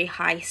very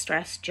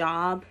high-stress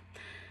job.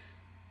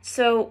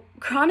 So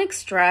chronic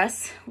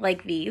stress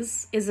like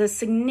these is a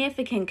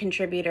significant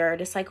contributor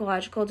to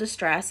psychological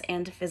distress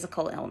and to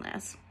physical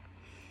illness.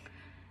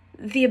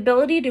 The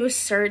ability to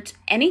assert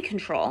any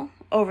control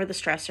over the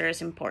stressor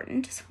is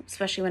important,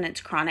 especially when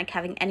it's chronic.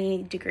 Having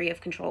any degree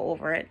of control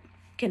over it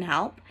can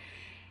help.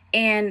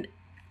 And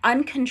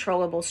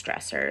uncontrollable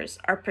stressors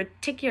are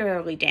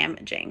particularly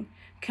damaging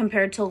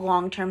compared to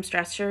long-term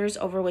stressors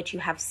over which you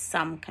have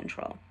some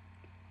control.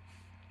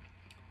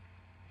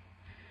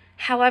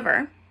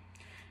 However,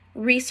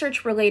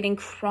 research relating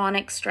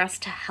chronic stress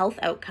to health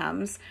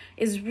outcomes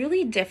is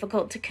really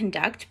difficult to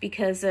conduct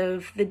because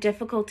of the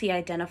difficulty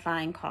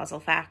identifying causal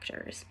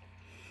factors.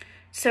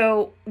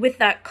 So, with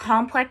that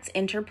complex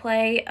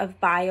interplay of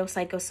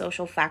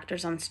biopsychosocial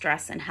factors on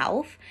stress and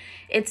health,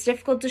 it's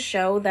difficult to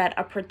show that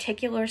a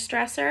particular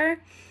stressor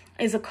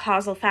is a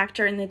causal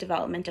factor in the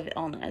development of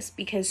illness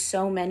because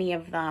so many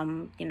of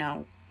them,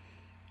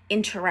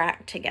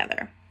 interact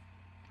together.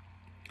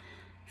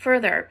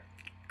 Further,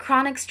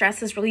 chronic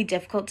stress is really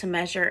difficult to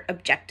measure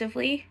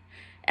objectively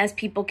as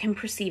people can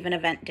perceive an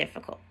event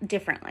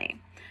differently.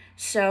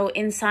 So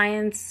in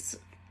science,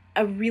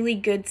 a really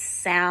good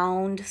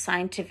sound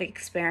scientific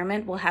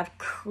experiment will have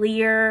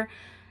clear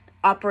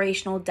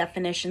operational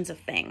definitions of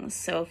things.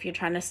 So if you're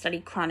trying to study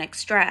chronic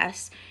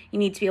stress, you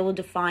need to be able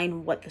to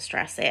define what the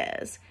stress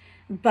is.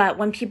 But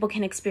when people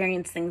can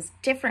experience things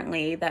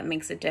differently, that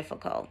makes it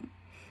difficult.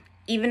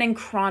 Even in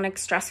chronic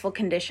stressful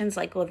conditions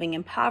like living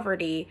in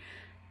poverty,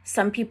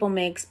 some people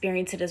may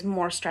experience it as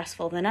more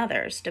stressful than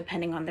others,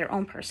 depending on their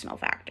own personal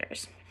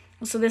factors.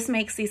 So this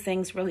makes these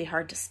things really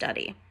hard to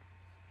study.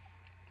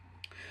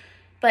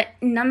 But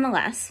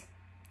nonetheless,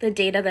 the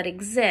data that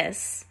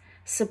exists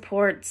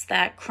supports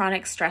that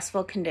chronic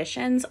stressful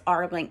conditions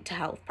are linked to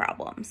health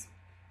problems.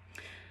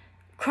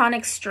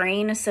 Chronic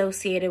strain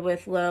associated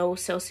with low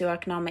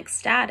socioeconomic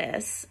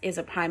status is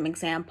a prime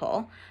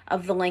example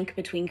of the link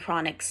between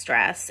chronic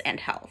stress and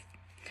health.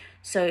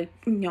 So,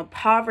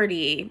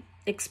 poverty,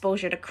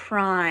 exposure to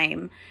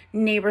crime,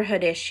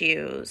 neighborhood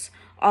issues,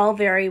 all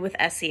vary with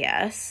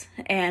SES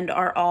and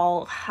are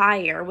all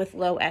higher with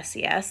low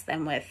SES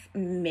than with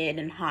mid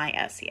and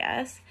high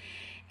SES,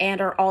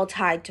 and are all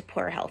tied to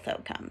poor health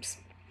outcomes.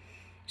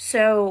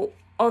 So,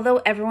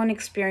 although everyone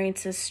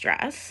experiences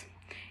stress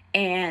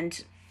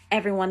and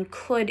everyone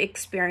could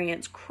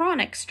experience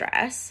chronic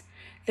stress,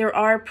 there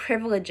are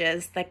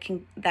privileges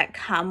that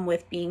come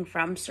with being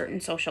from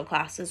certain social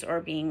classes or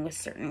being with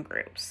certain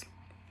groups.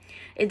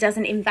 It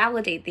doesn't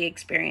invalidate the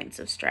experience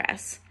of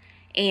stress.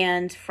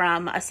 And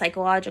from a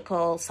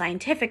psychological,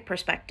 scientific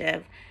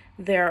perspective,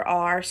 there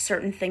are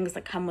certain things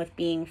that come with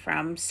being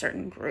from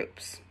certain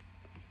groups.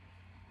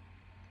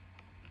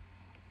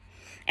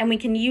 And we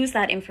can use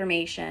that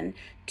information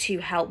to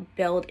help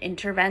build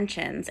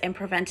interventions and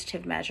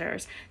preventative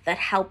measures that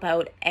help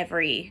out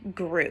every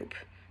group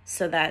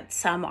so that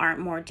some aren't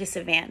more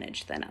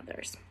disadvantaged than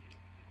others.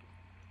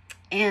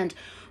 And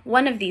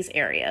one of these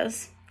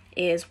areas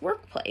is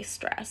workplace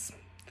stress.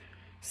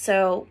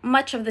 So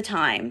much of the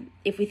time,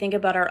 if we think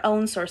about our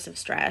own source of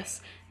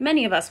stress,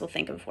 many of us will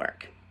think of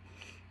work.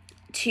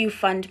 To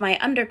fund my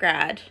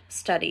undergrad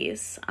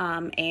studies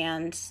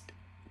and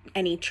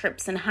any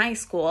trips in high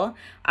school,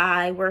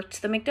 I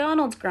worked the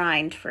McDonald's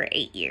grind for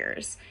 8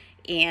 years.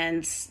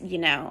 And,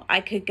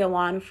 I could go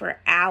on for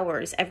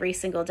hours every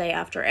single day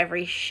after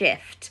every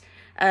shift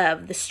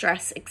of the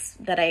stress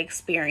that I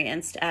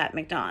experienced at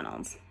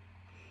McDonald's.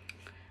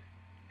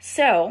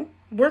 So,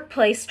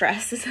 workplace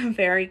stress is a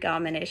very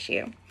common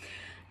issue,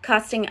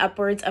 costing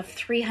upwards of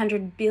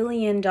 $300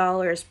 billion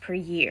per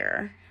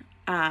year,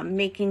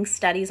 making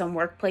studies on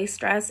workplace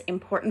stress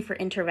important for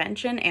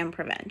intervention and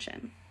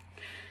prevention.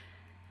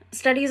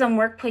 Studies on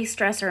workplace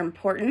stress are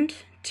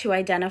important to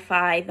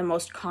identify the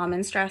most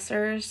common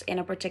stressors in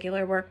a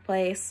particular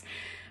workplace,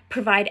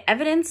 provide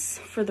evidence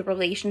for the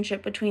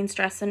relationship between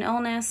stress and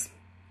illness,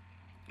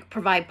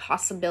 provide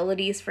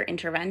possibilities for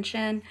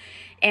intervention,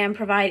 and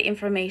provide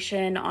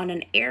information on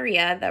an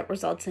area that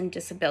results in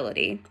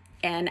disability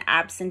and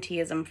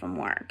absenteeism from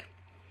work.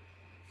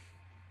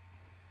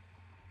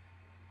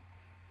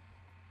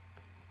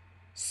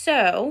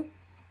 So,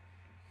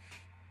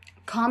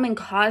 common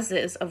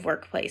causes of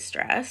workplace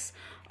stress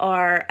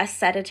are a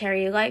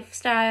sedentary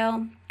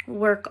lifestyle,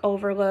 work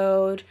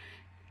overload,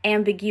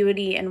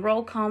 ambiguity and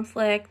role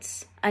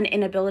conflicts, an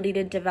inability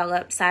to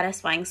develop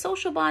satisfying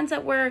social bonds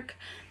at work,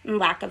 and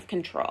lack of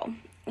control.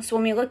 So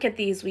when we look at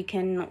these, we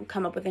can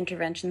come up with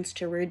interventions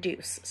to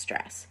reduce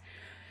stress.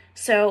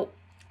 So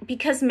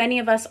because many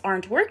of us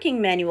aren't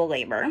working manual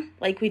labor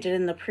like we did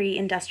in the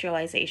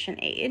pre-industrialization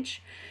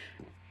age,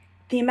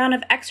 the amount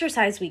of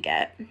exercise we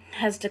get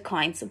has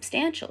declined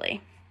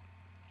substantially.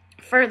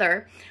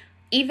 Further,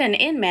 even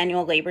in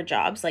manual labor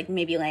jobs like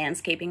maybe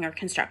landscaping or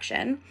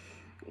construction,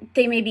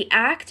 they may be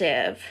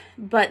active,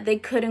 but they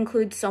could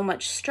include so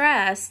much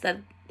stress that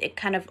it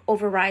kind of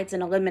overrides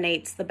and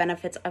eliminates the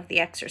benefits of the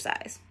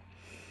exercise.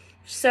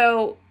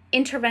 So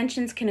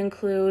interventions can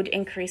include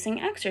increasing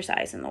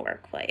exercise in the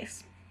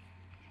workplace.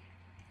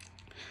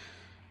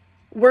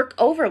 Work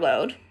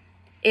overload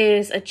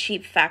is a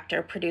chief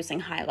factor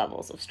producing high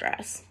levels of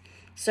stress.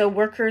 So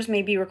workers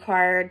may be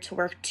required to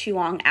work too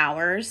long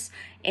hours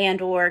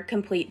and or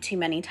complete too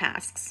many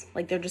tasks.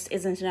 Like there just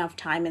isn't enough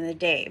time in the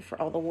day for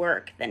all the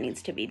work that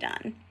needs to be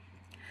done.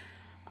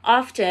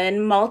 Often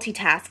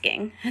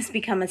multitasking has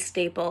become a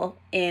staple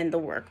in the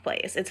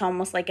workplace. It's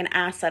almost like an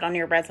asset on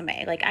your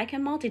resume. Like I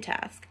can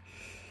multitask.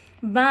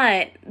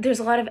 But there's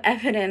a lot of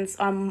evidence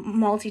on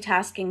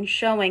multitasking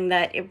showing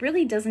that it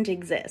really doesn't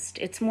exist.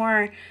 It's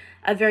more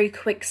a very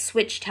quick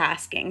switch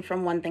tasking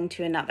from one thing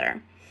to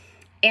another.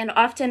 And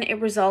often it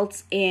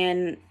results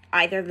in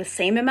either the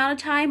same amount of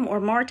time or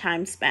more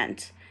time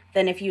spent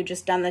than if you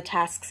just done the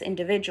tasks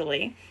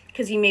individually,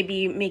 because you may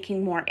be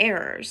making more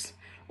errors,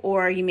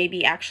 or you may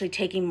be actually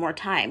taking more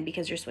time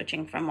because you're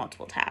switching from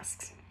multiple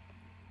tasks.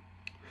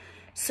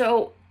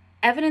 So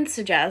evidence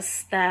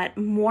suggests that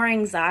more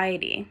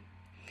anxiety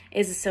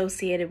is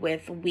associated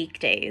with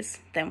weekdays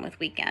than with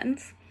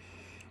weekends,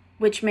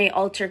 which may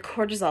alter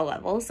cortisol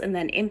levels and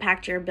then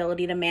impact your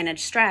ability to manage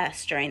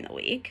stress during the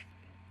week.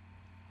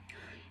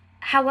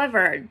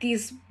 However,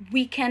 these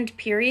weekend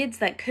periods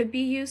that could be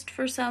used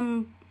for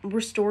some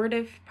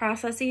restorative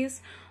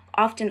processes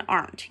often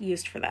aren't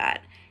used for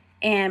that.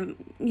 And,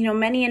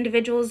 many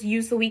individuals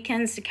use the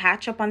weekends to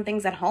catch up on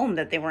things at home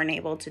that they weren't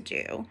able to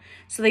do,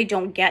 so they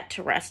don't get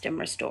to rest and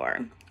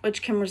restore,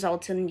 which can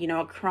result in,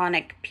 a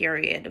chronic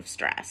period of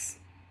stress.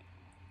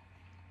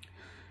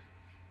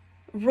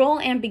 Role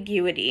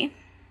ambiguity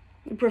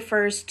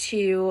refers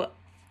to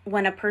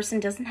when a person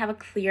doesn't have a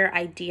clear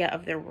idea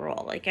of their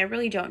role. Like, I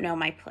really don't know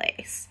my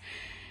place.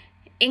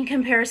 In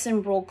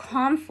comparison, role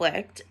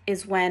conflict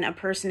is when a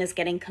person is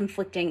getting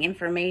conflicting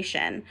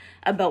information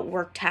about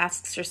work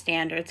tasks or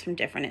standards from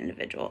different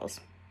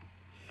individuals.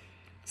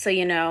 So,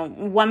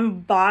 one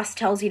boss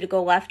tells you to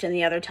go left and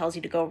the other tells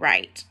you to go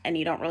right, and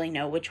you don't really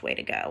know which way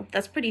to go.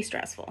 That's pretty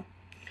stressful.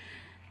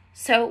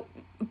 So,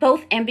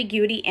 both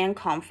ambiguity and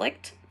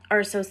conflict are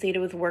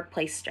associated with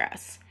workplace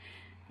stress,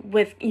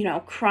 with,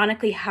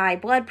 chronically high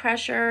blood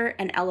pressure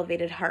and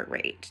elevated heart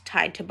rate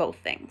tied to both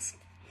things.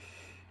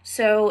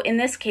 So in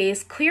this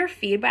case, clear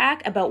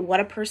feedback about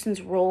what a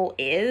person's role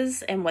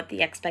is and what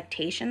the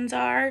expectations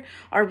are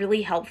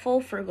really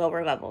helpful for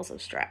lower levels of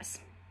stress.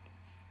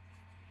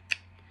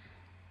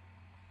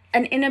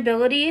 An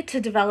inability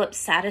to develop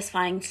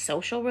satisfying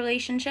social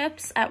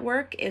relationships at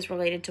work is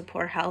related to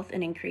poor health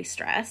and increased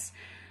stress.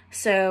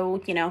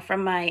 So,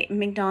 from my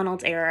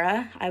McDonald's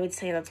era, I would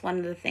say that's one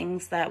of the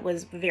things that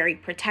was very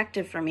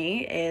protective for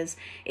me is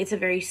it's a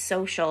very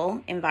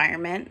social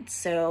environment.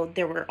 So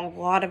there were a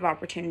lot of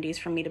opportunities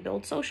for me to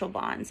build social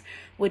bonds,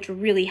 which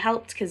really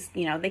helped because,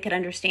 they could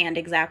understand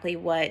exactly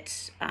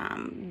what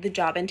the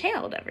job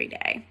entailed every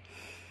day.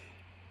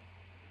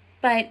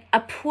 But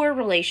a poor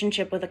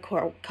relationship with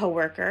a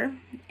coworker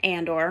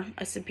and or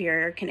a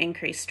superior can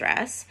increase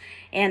stress,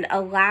 and a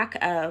lack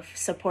of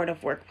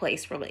supportive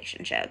workplace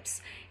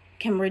relationships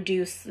can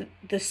reduce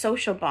the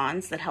social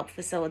bonds that help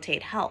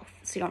facilitate health.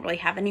 So you don't really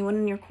have anyone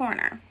in your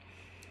corner.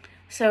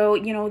 So,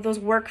 those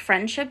work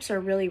friendships are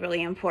really,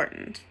 really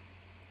important.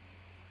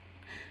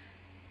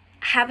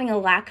 Having a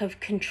lack of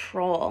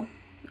control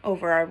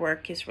over our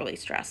work is really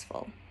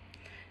stressful.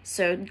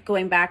 So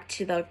going back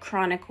to the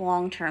chronic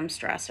long-term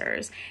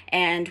stressors,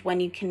 and when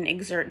you can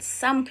exert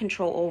some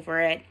control over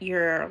it,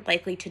 you're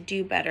likely to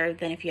do better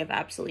than if you have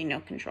absolutely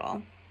no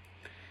control.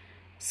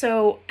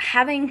 So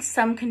having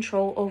some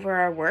control over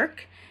our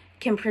work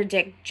can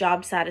predict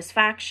job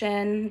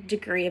satisfaction,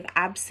 degree of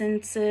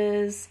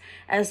absences,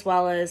 as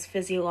well as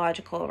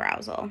physiological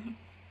arousal.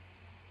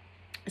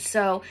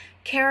 So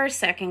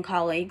Karasek and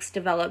colleagues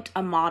developed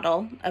a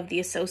model of the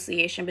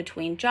association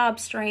between job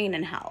strain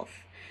and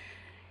health.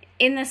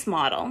 In this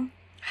model,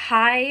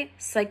 high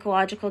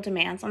psychological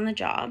demands on the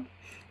job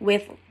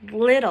with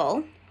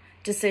little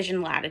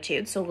decision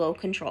latitude, so low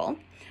control,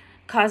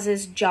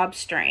 causes job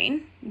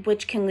strain,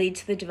 which can lead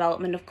to the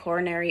development of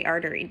coronary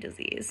artery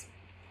disease.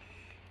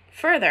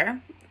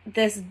 Further,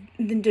 the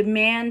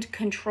demand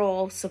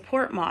control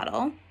support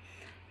model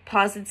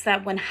posits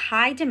that when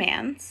high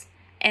demands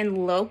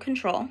and low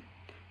control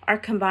are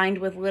combined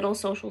with little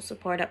social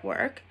support at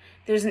work,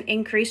 there's an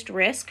increased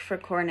risk for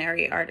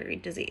coronary artery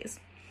disease.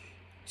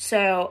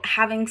 So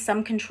having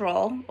some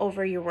control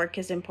over your work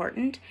is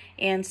important,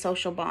 and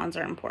social bonds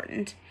are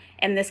important.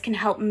 And this can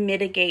help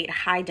mitigate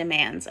high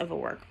demands of a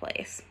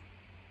workplace.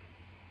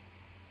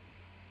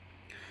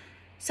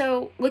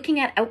 So looking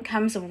at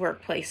outcomes of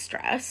workplace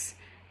stress,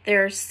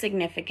 they're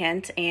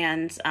significant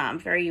and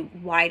very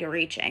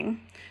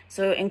wide-reaching.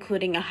 So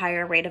including a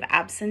higher rate of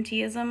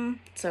absenteeism,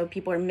 so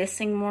people are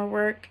missing more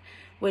work,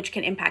 which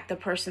can impact the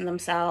person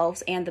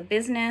themselves and the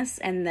business,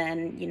 and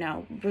then,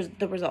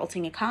 the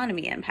resulting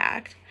economy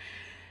impact.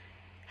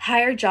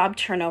 Higher job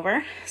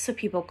turnover, so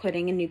people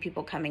quitting and new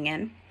people coming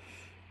in,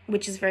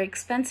 which is very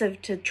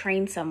expensive to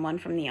train someone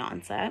from the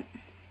onset.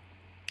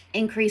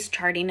 Increased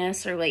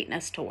tardiness or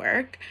lateness to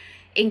work,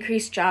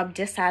 increased job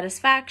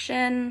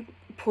dissatisfaction,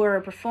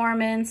 poorer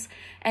performance,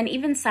 and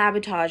even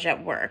sabotage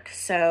at work.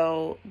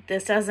 So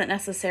this doesn't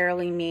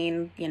necessarily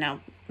mean,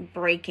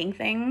 breaking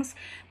things,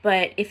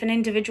 but if an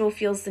individual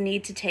feels the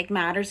need to take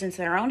matters into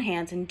their own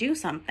hands and do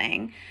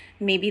something,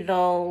 maybe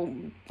they'll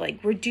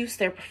reduce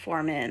their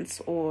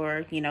performance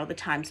or, the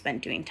time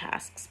spent doing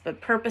tasks, but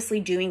purposely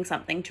doing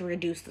something to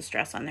reduce the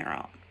stress on their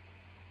own.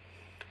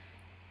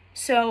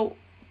 So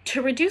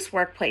to reduce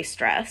workplace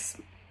stress,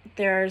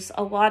 there's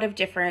a lot of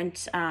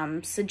different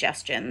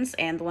suggestions,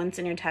 and the ones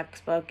in your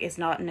textbook is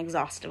not an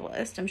exhaustive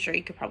list. I'm sure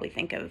you could probably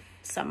think of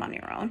some on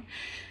your own.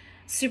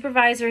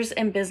 Supervisors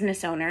and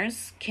business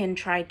owners can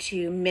try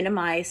to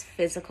minimize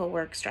physical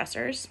work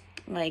stressors,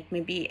 like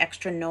maybe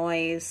extra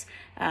noise,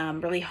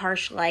 really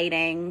harsh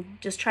lighting.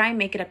 Just try and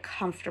make it a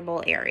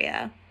comfortable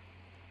area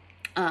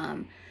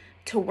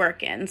to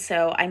work in.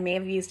 So I may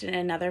have used it in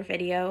another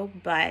video,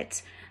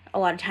 but a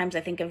lot of times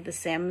I think of The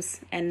Sims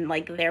and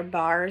like their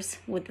bars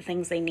with the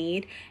things they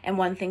need. And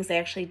one of the things they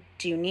actually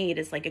do need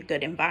is like a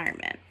good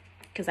environment,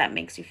 because that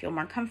makes you feel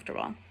more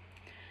comfortable.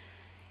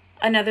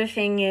 Another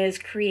thing is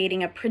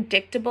creating a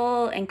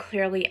predictable and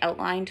clearly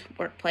outlined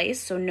workplace,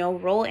 so no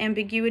role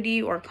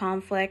ambiguity or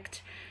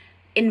conflict.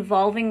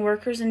 Involving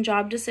workers in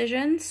job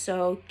decisions,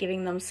 so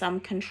giving them some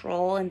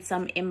control and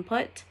some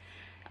input.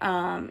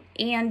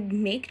 And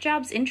make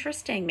jobs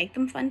interesting, make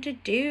them fun to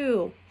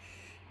do.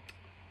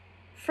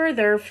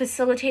 Further,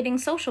 facilitating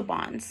social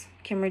bonds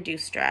can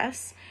reduce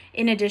stress,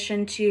 in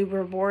addition to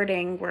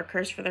rewarding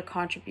workers for their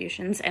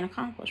contributions and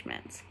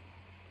accomplishments.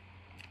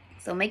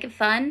 So make it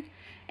fun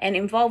and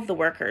involve the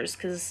workers,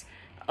 because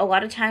a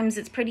lot of times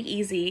it's pretty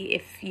easy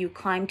if you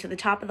climb to the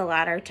top of the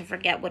ladder to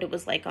forget what it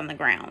was like on the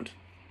ground.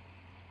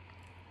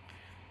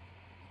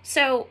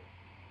 So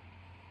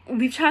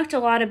we've talked a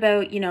lot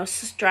about,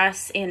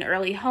 stress in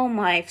early home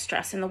life,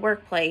 stress in the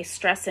workplace,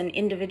 stress in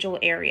individual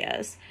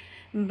areas,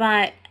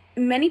 but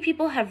many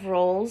people have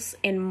roles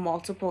in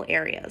multiple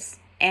areas,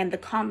 and the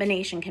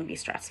combination can be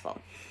stressful.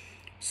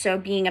 So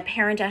being a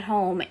parent at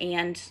home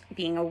and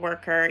being a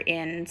worker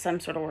in some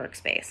sort of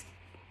workspace.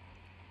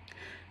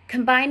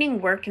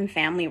 Combining work and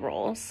family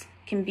roles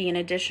can be an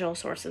additional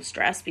source of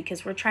stress,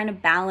 because we're trying to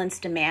balance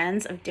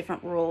demands of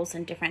different roles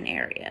in different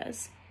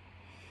areas.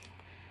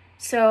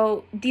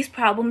 So these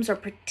problems are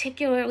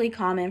particularly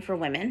common for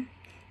women,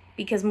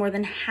 because more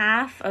than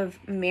half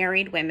of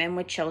married women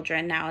with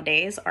children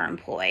nowadays are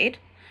employed.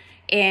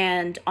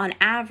 And on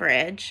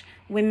average,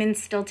 women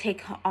still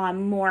take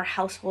on more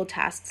household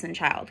tasks and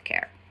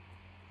childcare.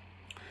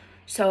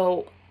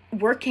 So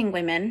working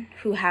women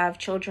who have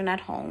children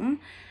at home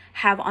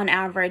have on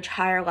average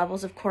higher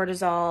levels of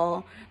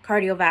cortisol,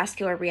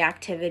 cardiovascular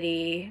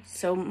reactivity,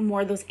 so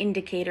more of those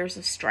indicators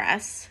of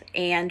stress,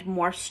 and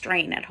more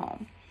strain at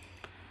home.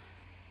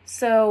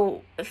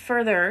 So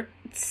further,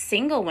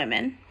 single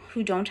women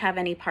who don't have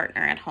any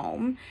partner at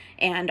home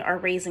and are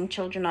raising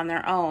children on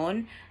their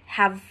own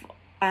have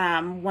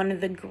one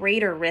of the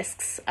greater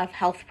risks of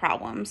health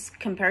problems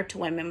compared to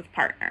women with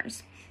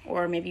partners,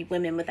 or maybe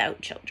women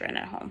without children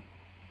at home.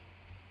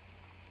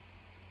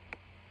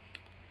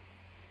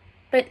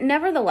 But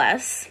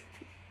nevertheless,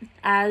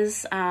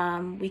 as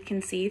we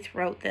can see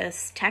throughout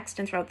this text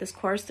and throughout this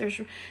course,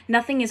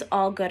 nothing is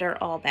all good or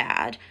all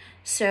bad.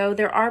 So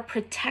there are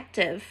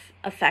protective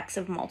effects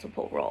of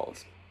multiple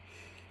roles.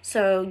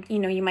 So,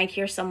 you might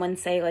hear someone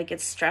say, like,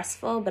 it's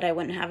stressful, but I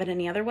wouldn't have it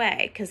any other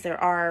way, because there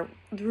are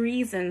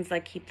reasons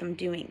that keep them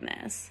doing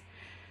this.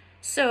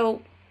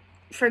 So,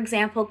 for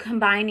example,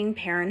 combining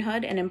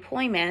parenthood and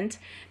employment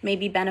may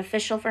be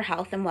beneficial for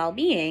health and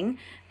well-being,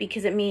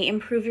 because it may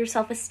improve your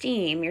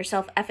self-esteem, your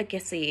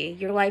self-efficacy,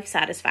 your life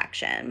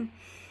satisfaction.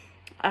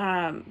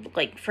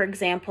 Like, for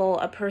example,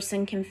 a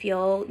person can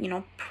feel,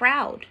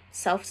 proud,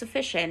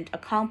 self-sufficient,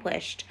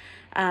 accomplished.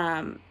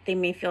 They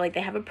may feel like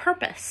they have a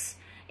purpose,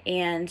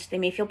 and they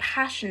may feel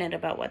passionate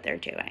about what they're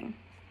doing.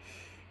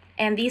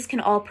 And these can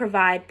all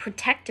provide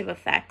protective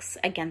effects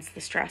against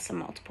the stress of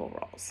multiple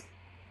roles.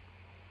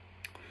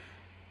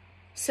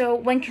 So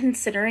when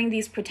considering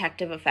these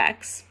protective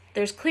effects,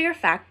 there's clear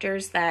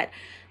factors that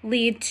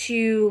lead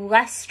to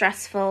less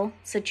stressful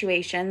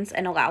situations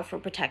and allow for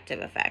protective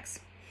effects.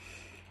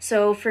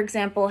 So, for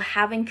example,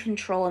 having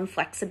control and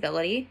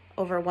flexibility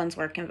over one's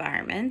work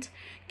environment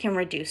can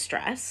reduce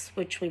stress,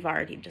 which we've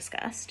already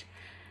discussed.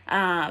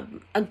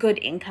 A good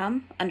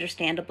income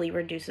understandably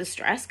reduces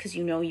stress, because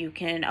you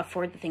can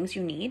afford the things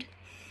you need.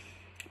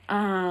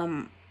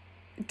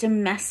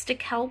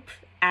 Domestic help,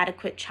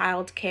 adequate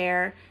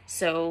childcare,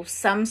 so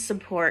some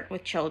support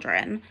with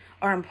children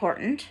are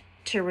important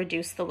to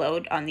reduce the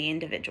load on the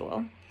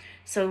individual.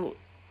 So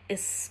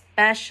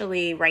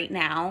especially right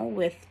now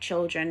with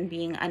children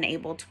being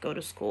unable to go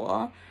to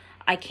school,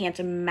 I can't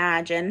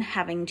imagine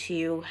having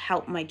to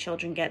help my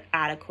children get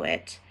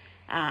adequate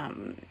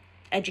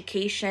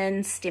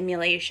education,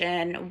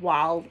 stimulation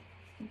while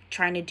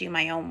trying to do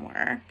my own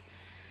work.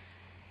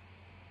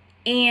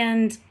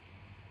 And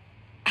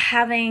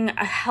having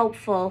a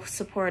helpful,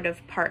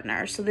 supportive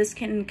partner. So this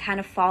can kind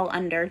of fall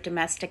under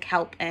domestic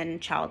help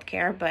and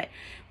childcare, but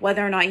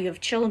whether or not you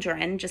have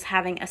children, just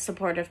having a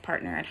supportive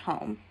partner at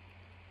home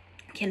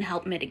can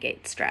help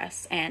mitigate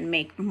stress and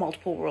make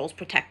multiple roles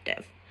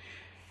protective.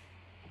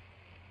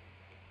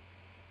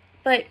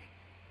 But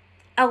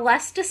a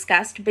less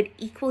discussed but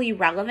equally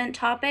relevant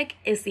topic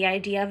is the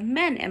idea of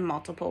men in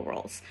multiple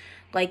roles,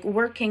 like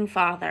working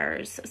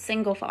fathers,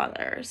 single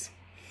fathers.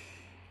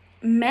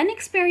 Men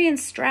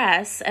experience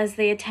stress as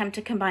they attempt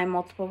to combine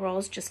multiple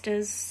roles, just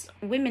as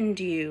women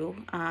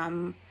do.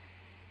 And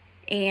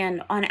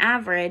on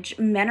average,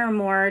 men are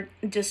more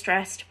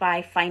distressed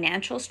by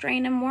financial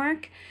strain in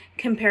work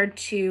compared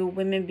to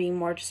women being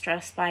more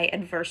distressed by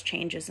adverse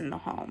changes in the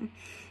home.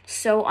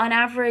 So on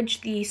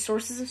average, the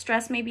sources of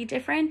stress may be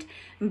different,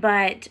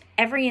 but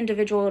every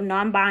individual,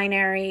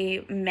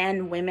 non-binary,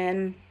 men,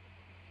 women,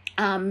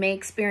 may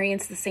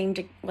experience the same,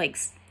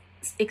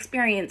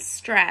 experience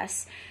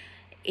stress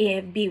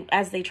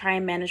as they try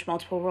and manage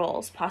multiple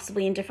roles,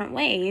 possibly in different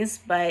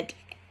ways, but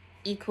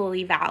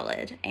equally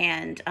valid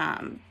and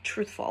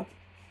truthful.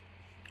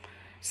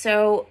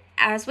 So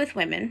as with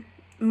women,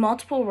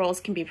 multiple roles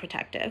can be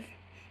protective.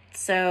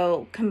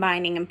 So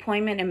combining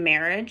employment and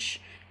marriage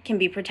can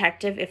be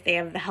protective if they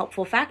have the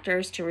helpful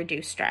factors to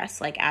reduce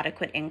stress, like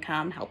adequate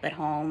income, help at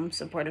home,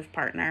 supportive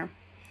partner.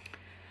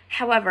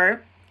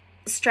 However,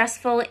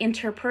 stressful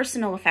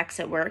interpersonal effects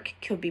at work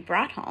could be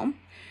brought home,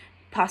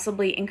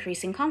 possibly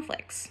increasing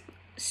conflicts.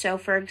 So,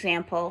 for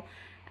example,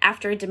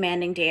 after a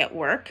demanding day at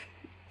work,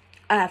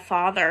 a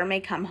father may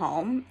come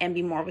home and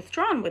be more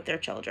withdrawn with their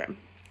children.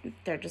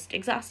 They're just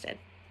exhausted.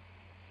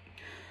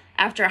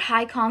 After a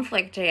high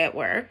conflict day at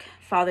work,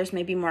 fathers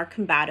may be more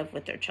combative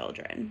with their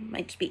children,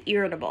 might just be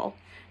irritable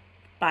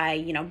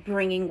by,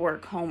 bringing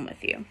work home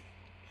with you.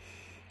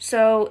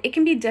 So it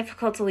can be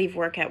difficult to leave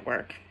work at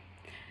work.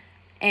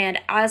 And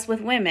as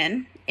with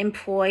women,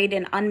 employed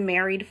and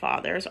unmarried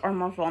fathers are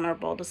more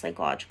vulnerable to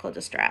psychological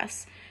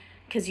distress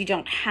because you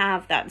don't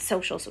have that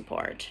social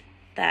support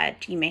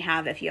that you may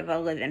have if you have a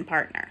live-in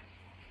partner.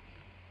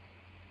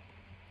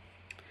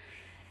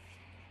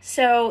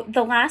 So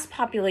the last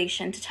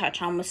population to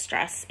touch on with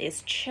stress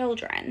is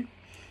children.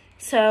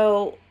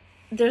 So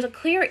there's a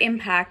clear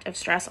impact of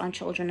stress on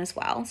children as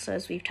well. So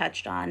as we've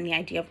touched on the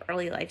idea of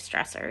early life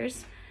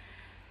stressors,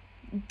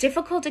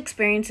 difficult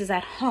experiences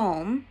at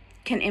home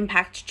can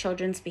impact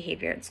children's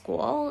behavior at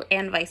school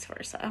and vice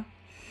versa.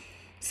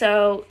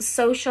 So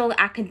social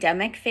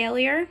academic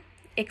failure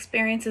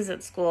experiences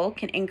at school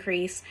can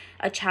increase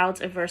a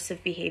child's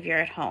aversive behavior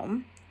at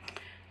home.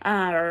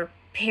 Or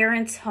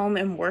parents' home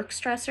and work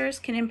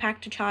stressors can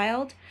impact a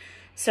child.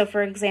 So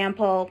for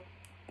example,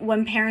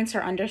 when parents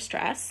are under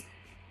stress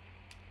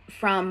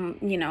from,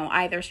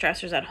 either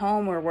stressors at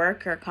home or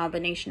work or a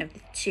combination of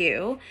the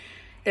two,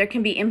 there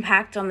can be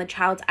impact on the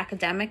child's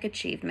academic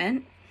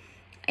achievement,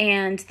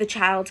 and the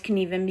child can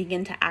even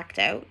begin to act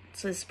out.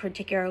 So this is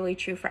particularly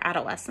true for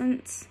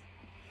adolescents.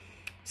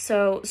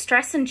 So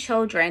stress in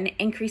children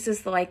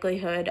increases the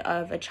likelihood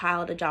of a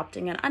child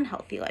adopting an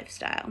unhealthy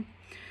lifestyle.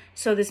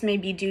 So this may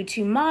be due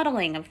to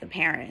modeling of the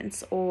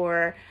parents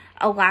or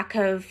a lack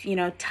of,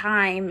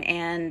 time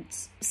and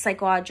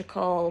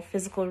psychological,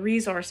 physical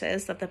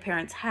resources that the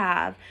parents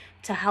have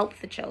to help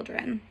the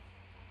children.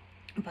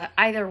 But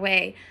either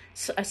way,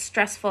 a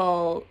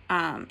stressful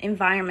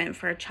environment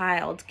for a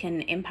child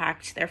can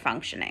impact their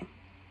functioning.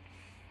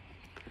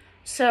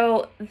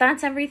 So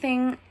that's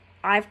everything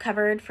I've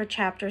covered for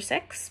chapter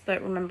 6,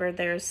 but remember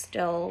there's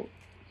still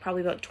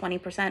probably about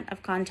 20%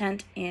 of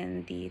content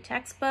in the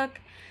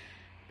textbook.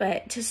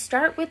 But to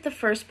start with the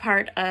first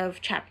part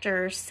of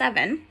chapter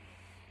 7,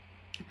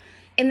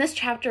 in this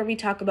chapter we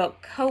talk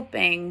about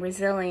coping,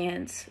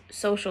 resilience,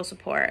 social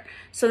support,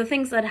 so the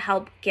things that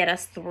help get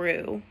us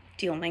through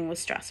dealing with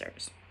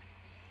stressors.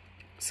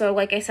 So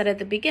like I said at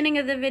the beginning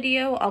of the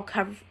video, I'll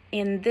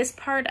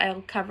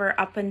cover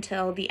up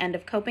until the end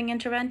of coping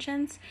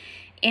interventions,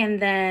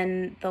 and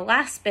then the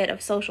last bit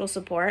of social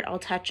support I'll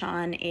touch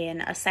on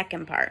in a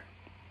second part,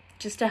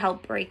 just to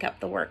help break up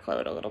the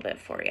workload a little bit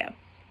for you.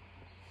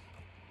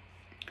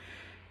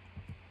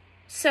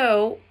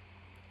 So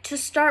to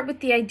start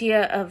with the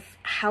idea of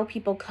how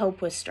people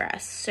cope with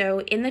stress. So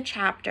in the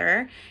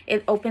chapter,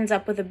 it opens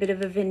up with a bit of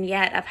a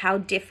vignette of how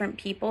different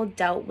people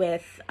dealt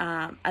with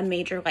a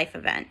major life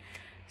event.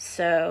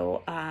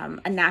 So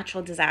a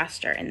natural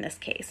disaster in this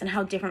case, and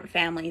how different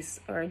families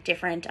or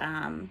different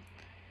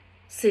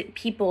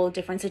people,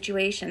 different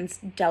situations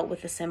dealt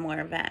with a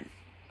similar event.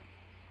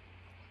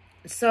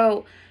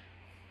 So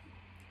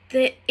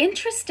the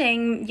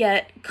interesting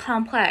yet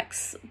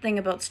complex thing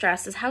about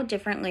stress is how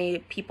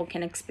differently people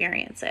can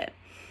experience it.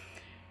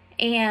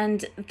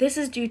 And this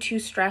is due to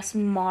stress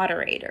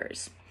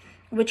moderators,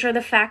 which are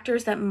the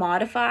factors that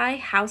modify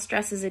how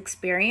stress is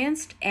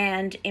experienced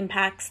and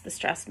impacts the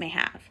stress may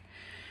have.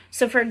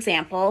 So for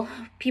example,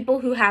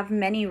 people who have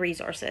many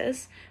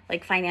resources,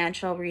 like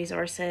financial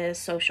resources,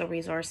 social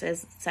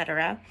resources,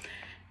 etc.,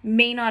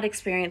 may not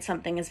experience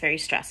something as very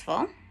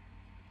stressful,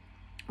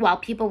 while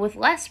people with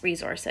less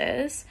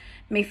resources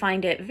may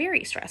find it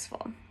very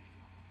stressful.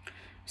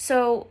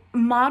 So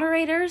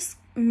moderators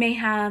may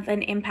have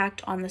an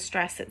impact on the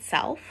stress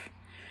itself,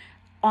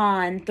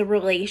 on the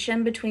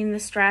relation between the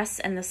stress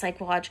and the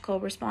psychological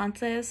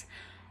responses,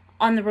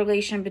 on the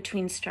relation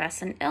between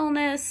stress and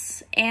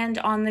illness, and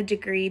on the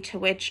degree to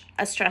which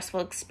a stressful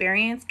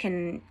experience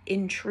can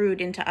intrude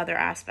into other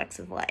aspects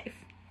of life.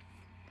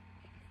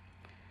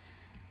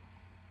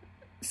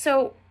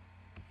 So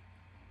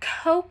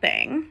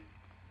coping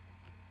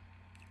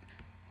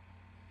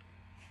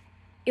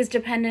is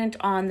dependent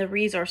on the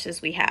resources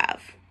we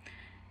have.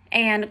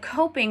 And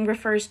coping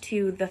refers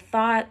to the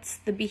thoughts,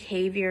 the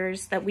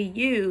behaviors that we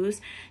use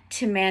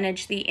to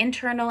manage the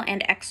internal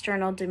and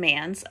external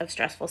demands of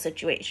stressful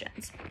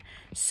situations.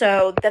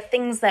 So the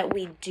things that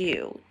we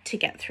do to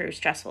get through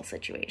stressful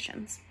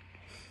situations.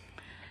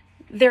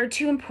 There are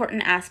two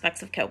important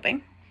aspects of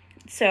coping.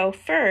 So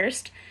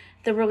first,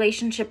 the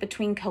relationship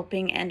between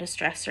coping and a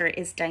stressor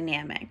is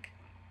dynamic.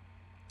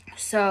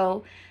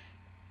 So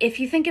if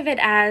you think of it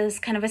as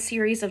kind of a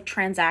series of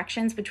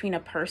transactions between a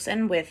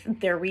person with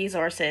their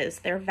resources,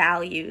 their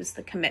values,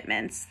 the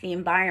commitments, the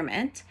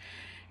environment,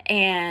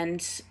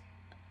 and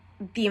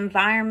the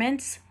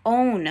environment's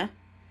own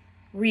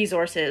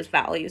resources,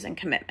 values, and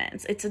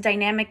commitments. It's a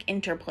dynamic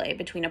interplay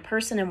between a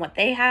person and what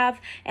they have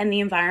and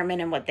the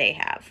environment and what they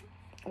have,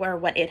 or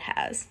what it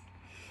has.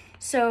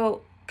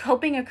 So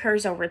coping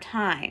occurs over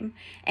time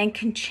and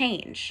can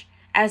change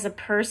as a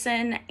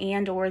person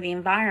and or the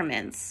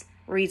environment's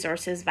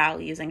resources,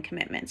 values, and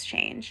commitments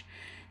change.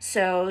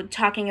 So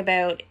talking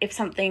about if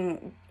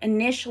something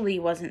initially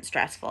wasn't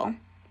stressful,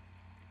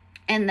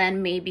 and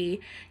then maybe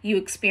you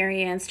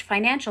experienced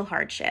financial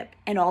hardship,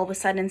 and all of a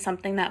sudden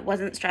something that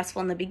wasn't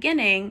stressful in the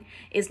beginning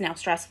is now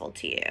stressful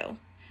to you.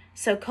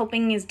 So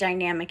coping is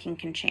dynamic and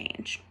can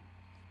change.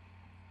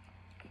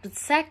 But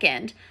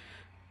second,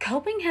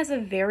 coping has a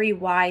very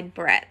wide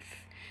breadth,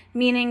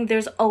 meaning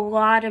there's a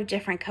lot of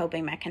different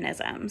coping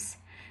mechanisms.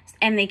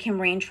 And they can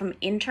range from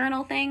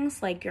internal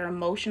things like your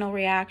emotional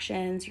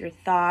reactions, your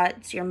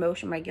thoughts, your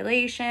emotion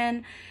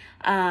regulation,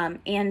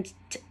 and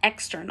to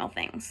external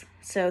things.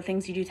 So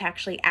things you do to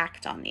actually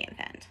act on the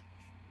event.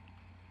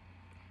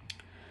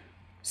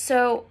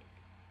 So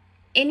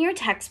in your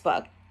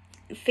textbook,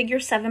 figure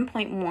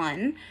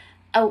 7.1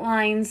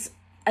 outlines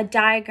a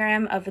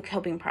diagram of the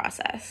coping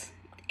process.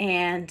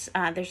 And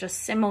there's a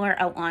similar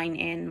outline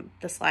in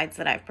the slides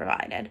that I've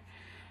provided.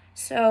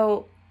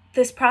 So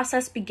this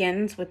process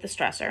begins with the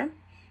stressor,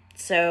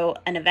 so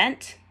an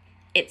event,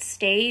 its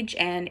stage,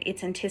 and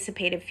its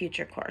anticipated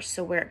future course,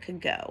 so where it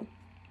could go.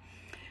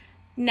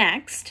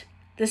 Next,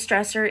 the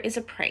stressor is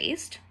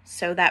appraised,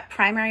 so that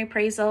primary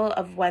appraisal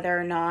of whether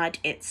or not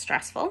it's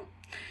stressful,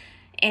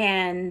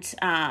 and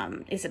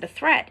is it a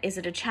threat, is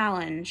it a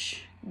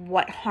challenge,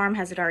 what harm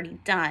has it already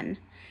done,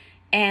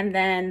 and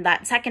then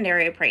that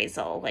secondary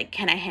appraisal, like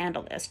can I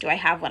handle this, do I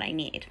have what I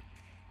need?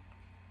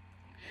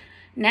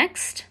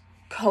 Next,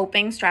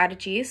 coping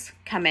strategies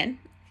come in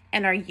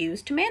and are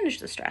used to manage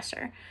the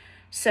stressor.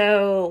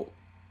 So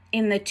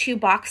in the two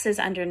boxes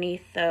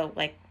underneath the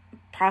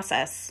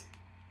process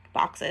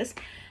boxes,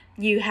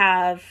 you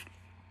have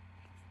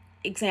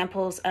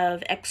examples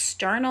of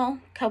external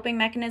coping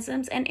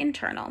mechanisms and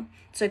internal.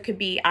 So it could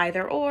be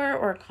either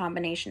or a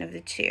combination of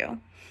the two.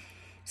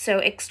 So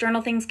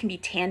external things can be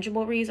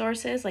tangible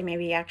resources, like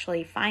maybe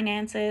actually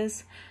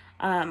finances,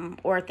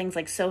 or things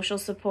like social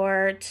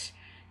support,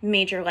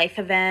 major life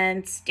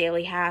events,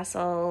 daily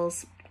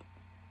hassles.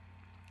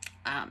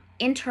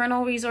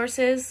 Internal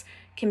resources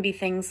can be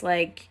things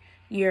like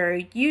your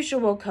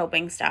usual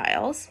coping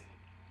styles,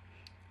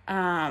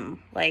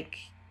 like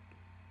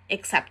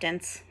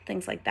acceptance,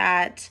 things like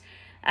that,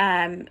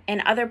 and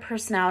other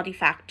personality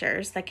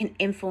factors that can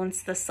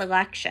influence the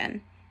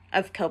selection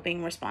of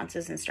coping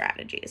responses and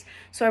strategies.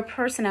 So our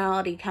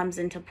personality comes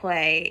into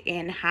play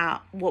in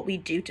what we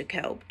do to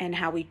cope and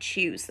how we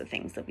choose the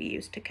things that we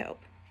use to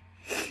cope.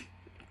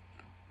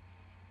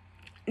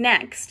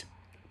 Next,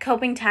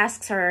 coping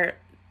tasks are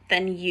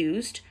then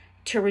used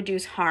to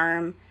reduce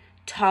harm,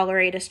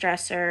 tolerate a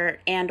stressor,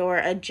 and or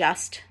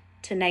adjust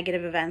to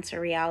negative events or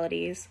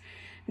realities,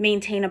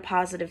 maintain a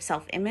positive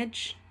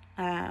self-image,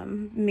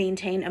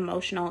 maintain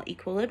emotional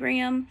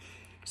equilibrium,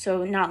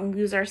 so not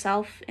lose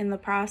ourselves in the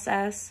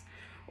process,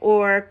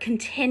 or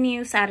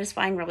continue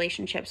satisfying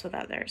relationships with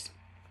others.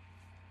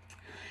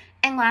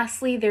 And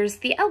lastly, there's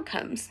the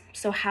outcomes.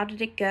 So how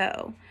did it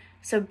go?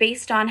 So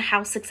based on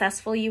how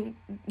successful you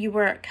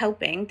were at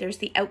coping, there's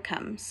the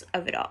outcomes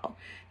of it all.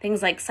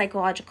 Things like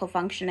psychological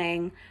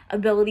functioning,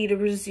 ability to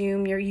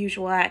resume your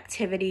usual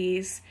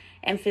activities,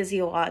 and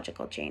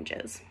physiological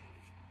changes.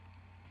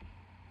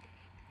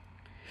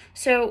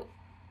 So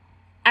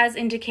as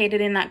indicated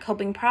in that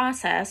coping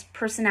process,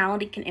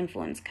 personality can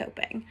influence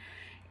coping.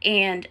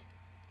 And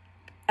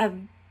a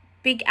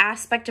big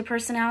aspect of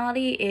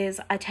personality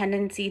is a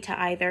tendency to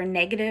either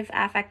negative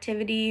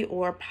affectivity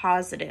or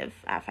positive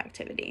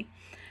affectivity.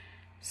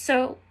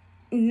 So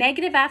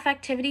negative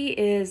affectivity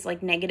is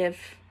like negative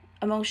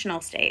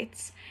emotional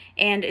states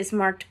and is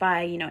marked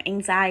by,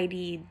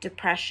 anxiety,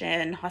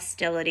 depression,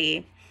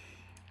 hostility.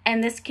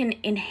 And this can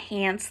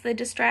enhance the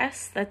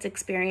distress that's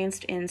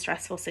experienced in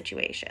stressful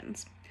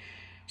situations.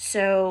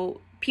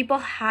 So people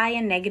high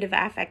in negative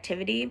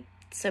affectivity,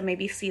 so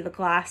maybe see the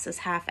glass as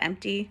half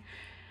empty,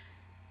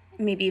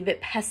 maybe a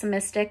bit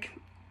pessimistic,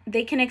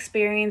 they can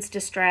experience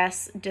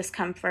distress,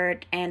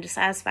 discomfort, and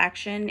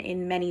dissatisfaction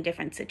in many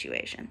different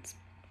situations.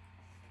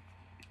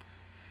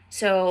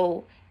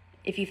 So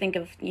if you think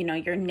of,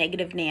 your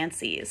negative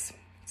Nancy's,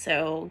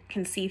 so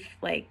can see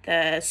like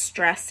the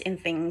stress in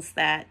things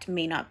that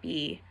may not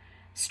be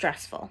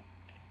stressful.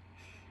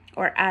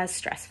 or as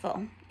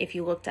stressful if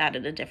you looked at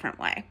it a different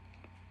way.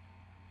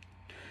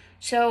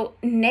 So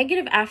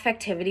negative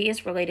affectivity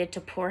is related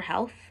to poor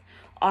health,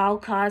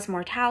 all-cause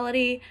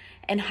mortality,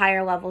 and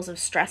higher levels of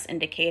stress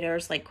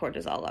indicators like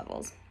cortisol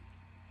levels.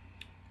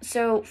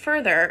 So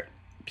further,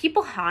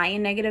 people high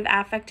in negative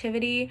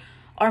affectivity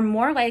are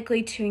more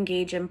likely to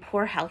engage in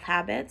poor health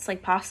habits,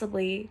 like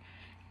possibly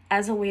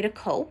as a way to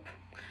cope,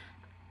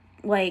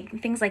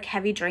 like things like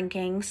heavy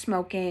drinking,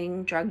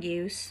 smoking, drug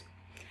use.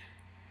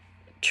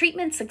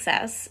 Treatment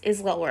success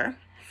is lower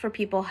for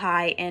people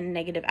high in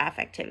negative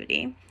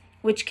affectivity,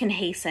 which can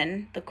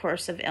hasten the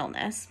course of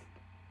illness.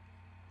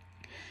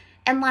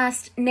 And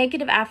last,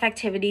 negative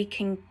affectivity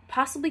can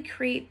possibly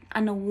create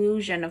an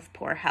illusion of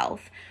poor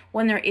health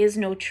when there is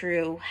no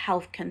true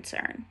health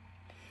concern.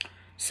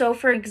 So,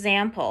 for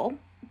example,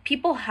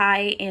 people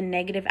high in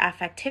negative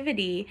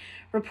affectivity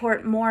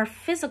report more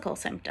physical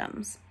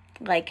symptoms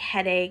like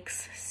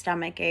headaches,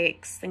 stomach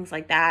aches, things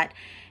like that,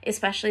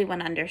 especially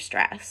when under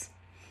stress.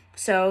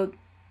 So,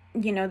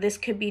 this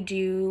could be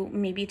due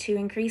maybe to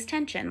increased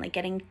tension, like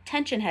getting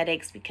tension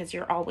headaches because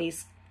you're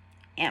always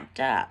amped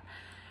up,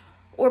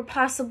 or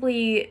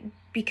possibly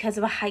because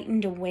of a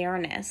heightened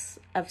awareness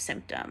of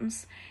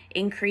symptoms,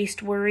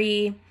 increased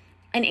worry,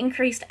 and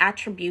increased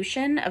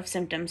attribution of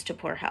symptoms to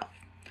poor health.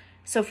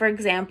 So, for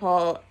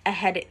example,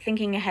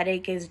 thinking a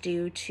headache is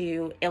due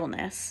to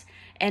illness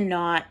and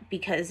not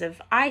because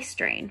of eye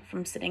strain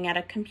from sitting at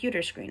a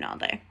computer screen all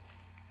day.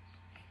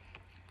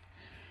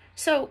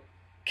 So,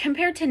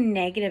 compared to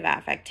negative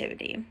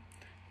affectivity,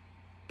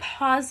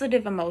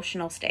 positive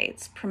emotional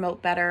states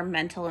promote better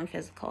mental and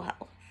physical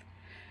health.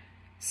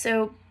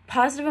 So,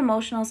 positive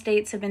emotional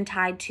states have been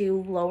tied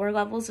to lower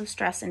levels of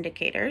stress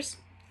indicators,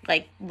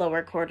 like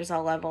lower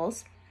cortisol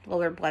levels,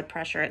 lower blood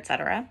pressure,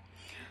 etc.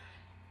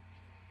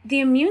 The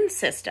immune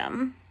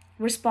system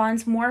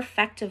responds more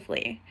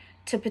effectively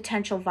to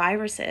potential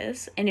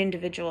viruses in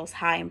individuals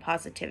high in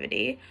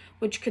positivity,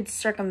 which could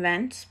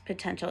circumvent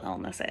potential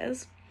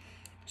illnesses.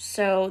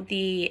 So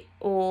the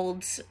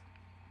old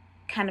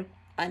kind of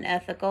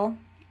unethical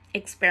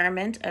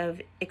experiment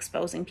of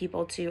exposing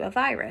people to a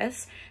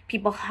virus,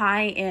 people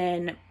high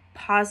in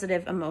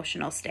positive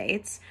emotional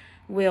states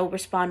will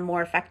respond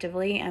more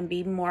effectively and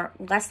be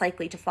less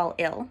likely to fall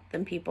ill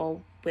than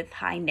people with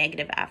high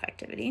negative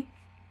affectivity.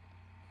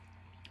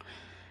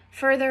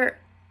 Further,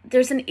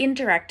 there's an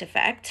indirect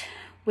effect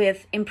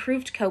with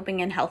improved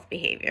coping and health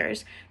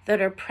behaviors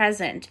that are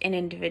present in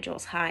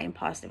individuals high in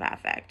positive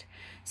affect.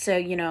 So,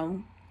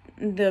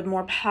 the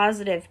more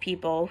positive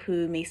people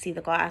who may see the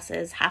glass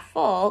as half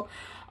full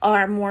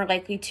are more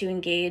likely to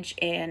engage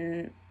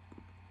in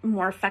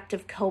more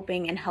effective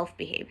coping and health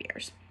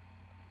behaviors.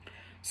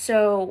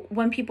 So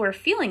when people are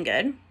feeling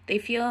good, they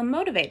feel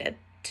motivated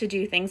to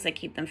do things that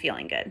keep them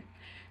feeling good.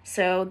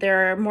 So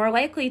they're more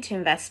likely to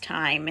invest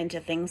time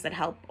into things that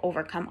help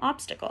overcome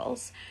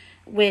obstacles,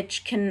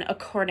 which can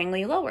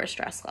accordingly lower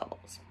stress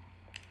levels.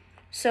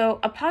 So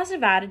a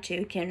positive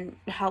attitude can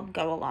help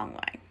go a long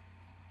way.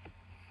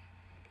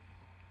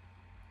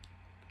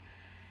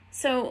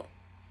 So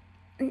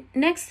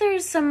next,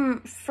 there's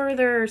some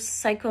further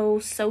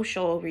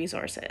psychosocial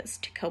resources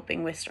to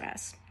coping with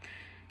stress.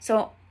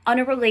 So on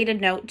a related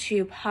note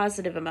to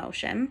positive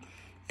emotion,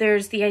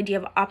 there's the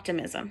idea of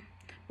optimism,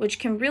 which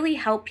can really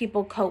help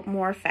people cope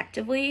more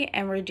effectively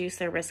and reduce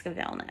their risk of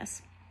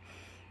illness.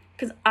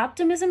 Because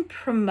optimism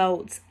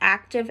promotes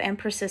active and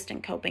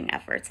persistent coping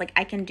efforts, like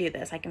I can do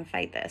this, I can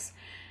fight this.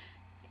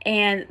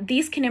 And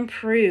these can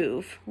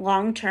improve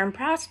long-term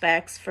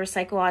prospects for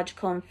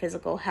psychological and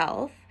physical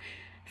health,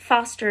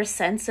 foster a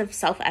sense of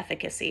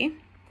self-efficacy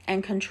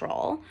and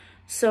control,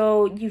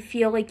 so you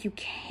feel like you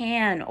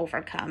can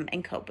overcome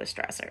and cope with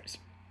stressors.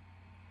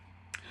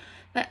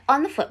 But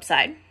on the flip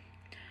side,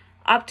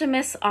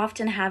 optimists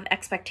often have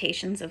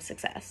expectations of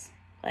success.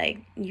 Like,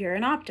 you're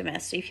an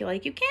optimist, so you feel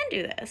like you can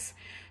do this.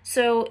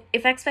 So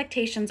if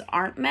expectations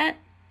aren't met,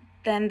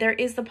 then there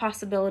is the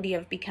possibility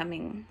of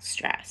becoming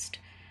stressed,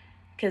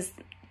 because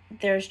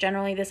there's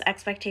generally this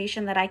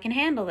expectation that I can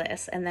handle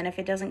this, and then if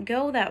it doesn't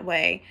go that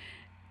way,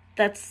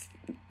 that's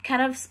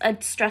kind of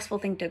a stressful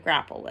thing to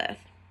grapple with.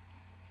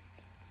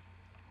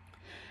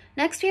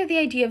 Next, we have the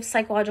idea of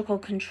psychological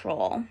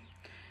control,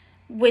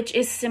 which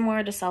is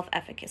similar to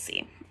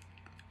self-efficacy.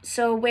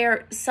 So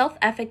where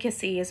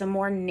self-efficacy is a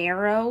more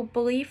narrow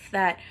belief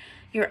that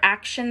your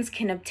actions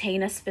can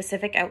obtain a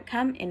specific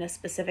outcome in a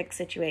specific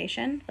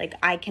situation, like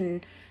I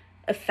can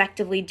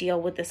effectively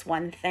deal with this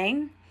one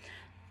thing.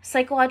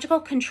 Psychological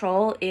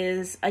control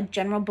is a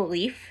general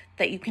belief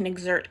that you can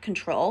exert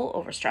control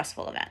over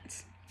stressful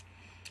events.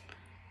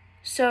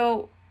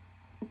 So,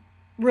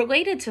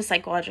 related to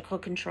psychological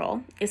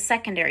control is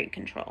secondary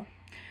control,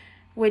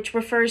 which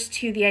refers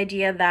to the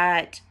idea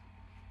that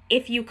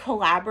if you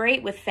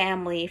collaborate with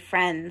family,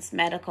 friends,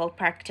 medical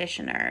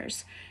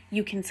practitioners,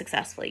 you can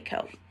successfully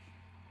cope.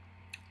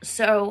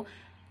 So,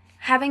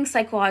 having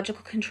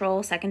psychological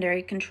control,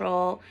 secondary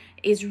control,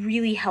 is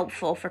really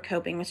helpful for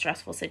coping with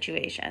stressful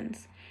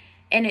situations.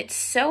 And it's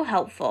so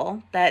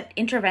helpful that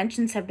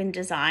interventions have been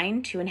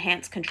designed to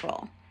enhance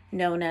control,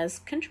 known as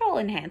control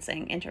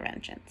enhancing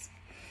interventions.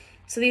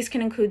 So these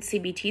can include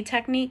CBT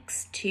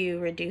techniques to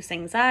reduce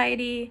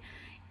anxiety,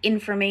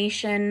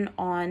 information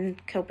on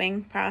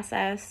coping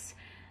process,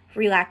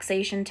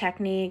 relaxation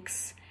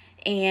techniques,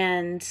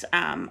 and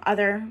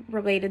other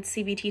related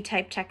CBT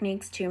type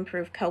techniques to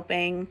improve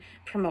coping,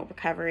 promote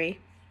recovery.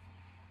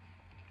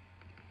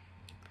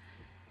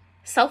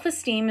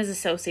 Self-esteem is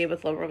associated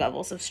with lower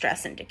levels of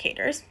stress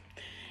indicators,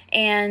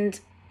 and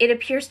it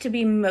appears to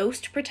be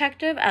most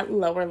protective at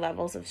lower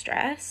levels of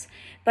stress,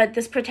 but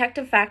this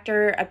protective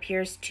factor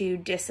appears to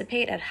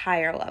dissipate at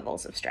higher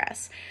levels of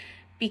stress,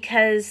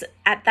 because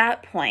at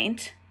that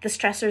point, the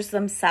stressors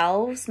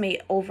themselves may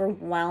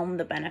overwhelm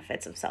the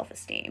benefits of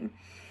self-esteem.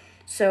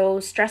 So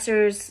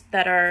stressors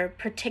that are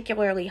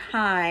particularly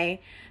high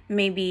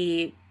may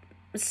be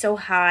so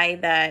high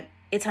that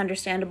it's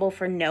understandable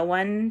for no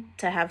one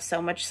to have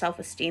so much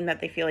self-esteem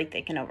that they feel like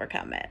they can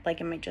overcome it. Like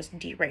it might just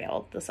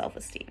derail the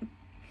self-esteem.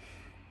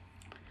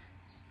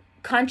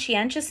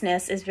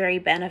 Conscientiousness is very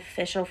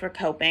beneficial for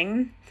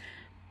coping,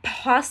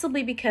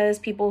 possibly because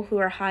people who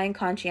are high in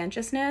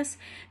conscientiousness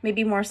may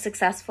be more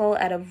successful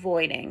at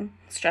avoiding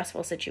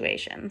stressful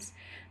situations.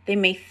 They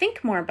may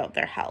think more about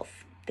their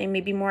health. They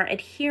may be more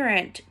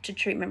adherent to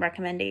treatment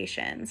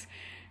recommendations.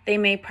 They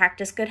may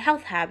practice good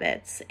health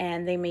habits,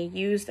 and they may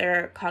use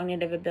their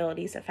cognitive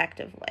abilities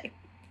effectively.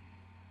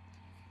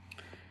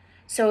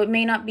 So it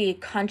may not be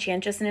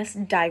conscientiousness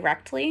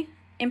directly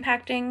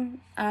impacting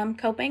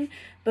coping,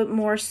 but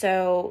more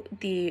so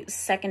the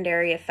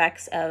secondary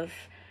effects of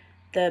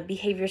the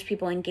behaviors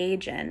people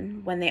engage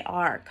in when they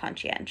are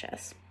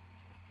conscientious.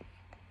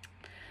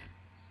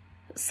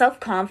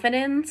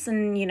 Self-confidence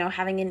and,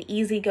 having an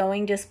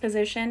easygoing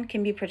disposition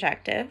can be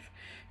protective.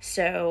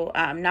 So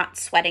not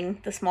sweating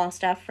the small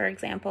stuff, for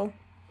example.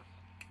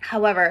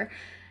 However,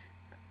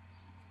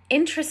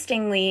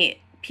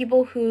 interestingly,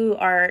 people who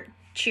are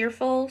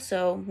cheerful,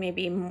 so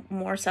maybe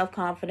more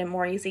self-confident,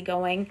 more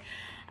easygoing,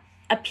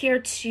 appear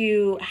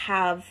to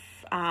have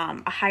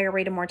a higher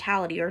rate of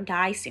mortality or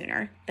die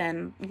sooner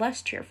than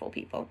less cheerful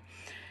people.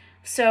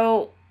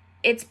 So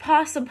it's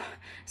possible.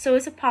 So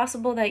is it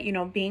possible that,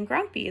 being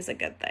grumpy is a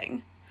good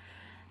thing?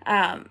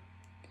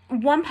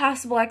 One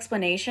possible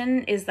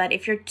explanation is that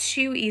if you're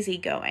too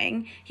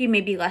easygoing, you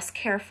may be less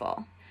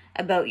careful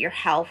about your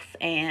health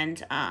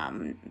and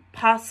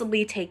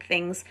possibly take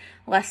things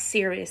less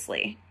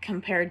seriously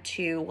compared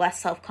to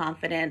less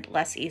self-confident,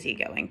 less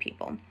easygoing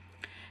people.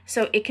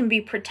 So it can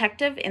be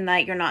protective in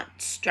that you're not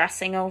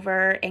stressing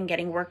over and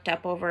getting worked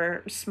up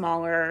over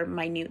smaller,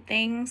 minute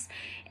things.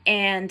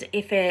 And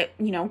if it,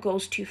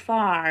 goes too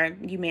far,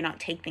 you may not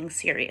take things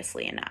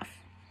seriously enough.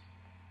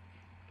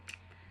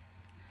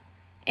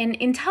 And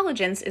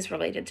intelligence is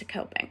related to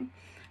coping.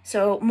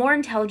 So more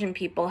intelligent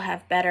people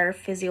have better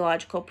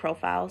physiological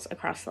profiles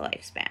across the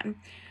lifespan.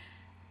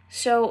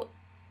 So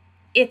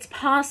it's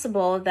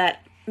possible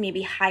that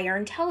maybe higher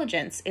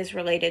intelligence is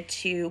related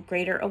to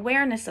greater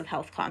awareness of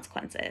health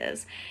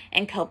consequences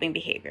and coping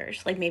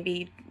behaviors, like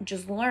maybe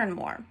just learn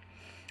more.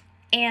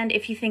 And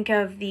if you think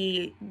of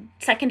the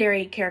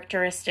secondary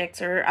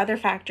characteristics or other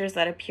factors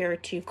that appear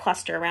to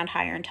cluster around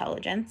higher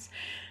intelligence,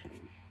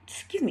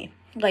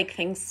 like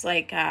things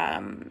like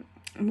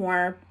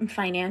more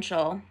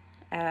financial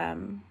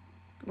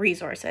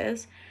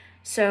resources.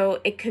 So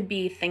it could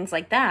be things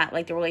like that,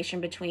 like the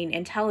relation between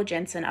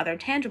intelligence and other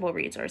tangible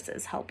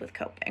resources help with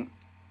coping.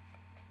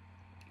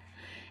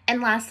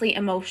 And lastly,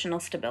 emotional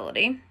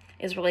stability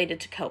is related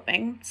to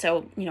coping.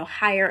 So,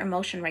 higher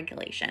emotion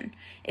regulation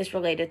is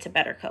related to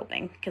better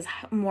coping, because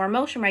more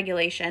emotion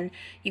regulation,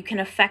 you can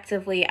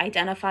effectively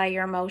identify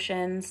your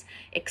emotions,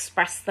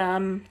 express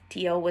them,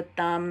 deal with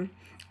them,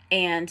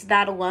 and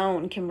that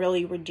alone can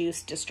really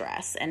reduce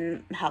distress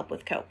and help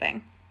with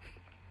coping.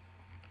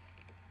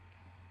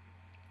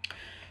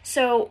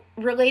 So,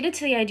 related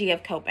to the idea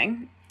of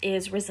coping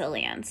is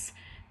resilience,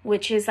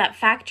 which is that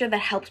factor that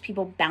helps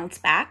people bounce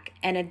back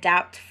and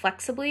adapt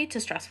flexibly to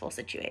stressful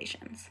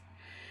situations.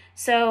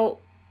 So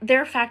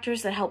there are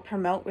factors that help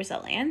promote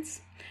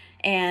resilience,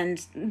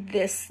 and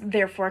this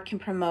therefore can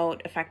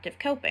promote effective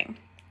coping.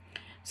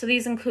 So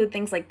these include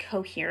things like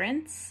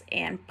coherence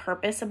and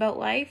purpose about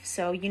life.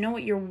 So you know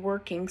what you're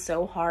working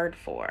so hard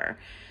for.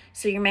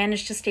 So you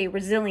manage to stay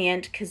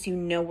resilient because you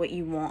know what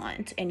you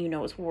want and you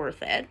know it's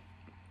worth it.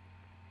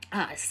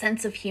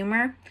 Sense of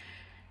humor.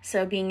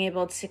 So being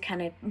able to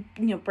kind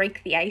of,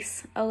 break the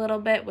ice a little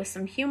bit with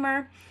some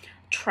humor.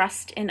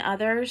 Trust in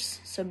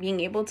others. So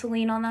being able to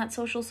lean on that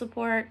social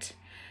support.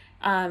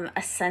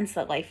 A sense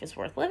that life is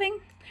worth living.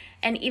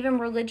 And even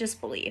religious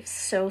beliefs.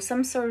 So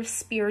some sort of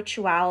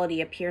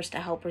spirituality appears to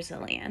help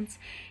resilience.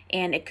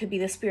 And it could be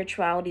the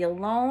spirituality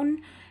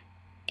alone.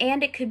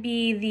 And it could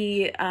be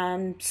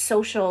the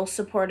social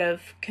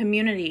supportive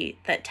community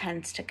that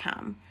tends to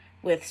come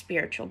with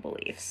spiritual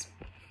beliefs.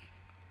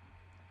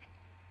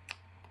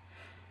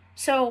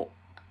 So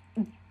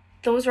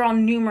those are all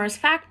numerous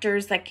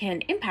factors that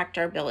can impact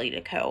our ability to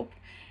cope.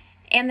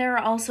 And there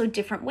are also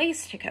different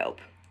ways to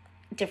cope,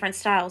 different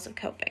styles of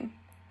coping.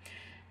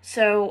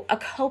 So a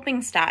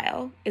coping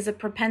style is a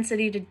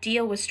propensity to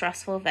deal with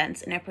stressful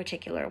events in a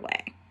particular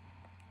way.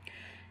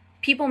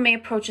 People may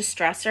approach a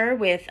stressor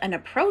with an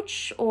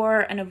approach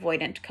or an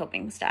avoidant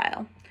coping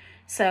style.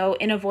 So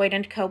in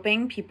avoidant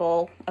coping,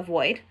 people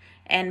avoid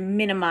and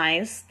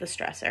minimize the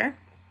stressor.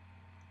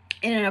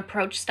 In an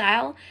approach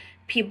style,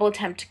 people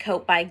attempt to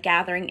cope by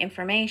gathering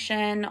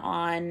information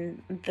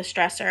on the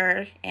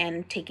stressor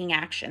and taking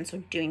action,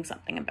 so doing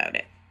something about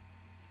it.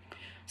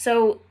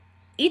 So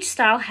each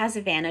style has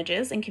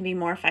advantages and can be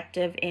more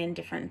effective in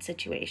different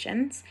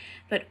situations,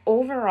 but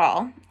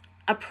overall,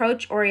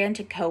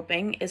 approach-oriented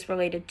coping is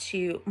related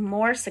to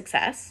more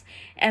success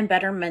and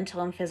better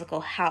mental and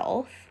physical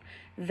health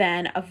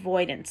than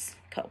avoidance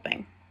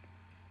coping.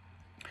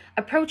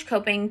 Approach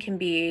coping can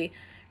be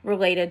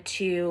related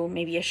to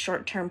maybe a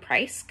short-term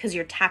price because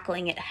you're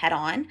tackling it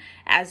head-on.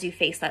 As you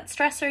face that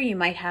stressor, you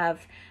might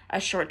have a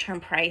short-term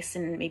price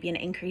and maybe an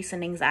increase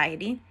in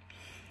anxiety.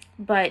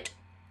 But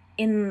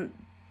in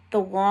the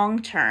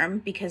long term,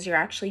 because you're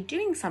actually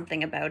doing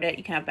something about it,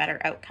 you can have better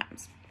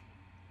outcomes.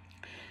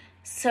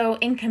 So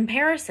in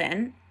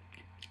comparison,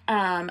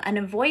 an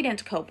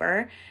avoidant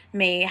coper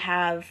may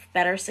have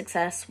better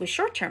success with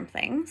short-term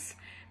things,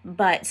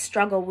 but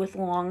struggle with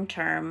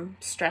long-term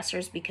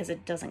stressors because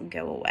it doesn't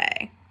go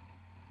away.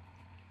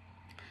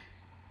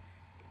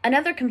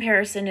 Another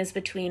comparison is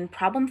between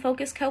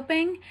problem-focused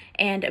coping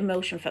and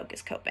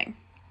emotion-focused coping.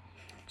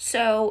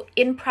 So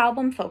in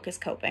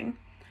problem-focused coping,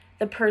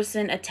 the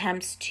person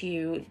attempts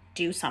to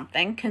do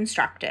something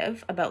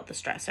constructive about the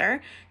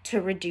stressor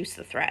to reduce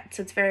the threat.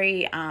 So it's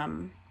very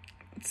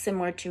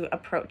similar to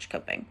approach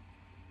coping.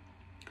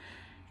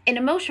 In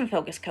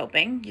emotion-focused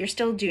coping, you're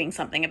still doing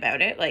something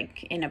about it,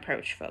 like in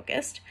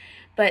approach-focused,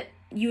 but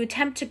you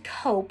attempt to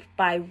cope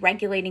by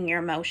regulating your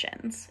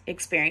emotions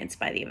experienced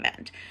by the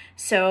event.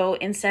 So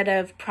instead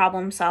of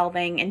problem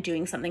solving and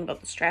doing something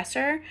about the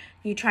stressor,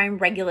 you try and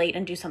regulate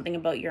and do something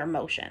about your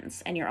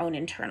emotions and your own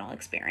internal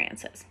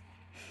experiences.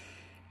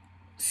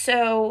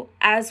 So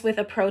as with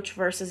approach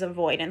versus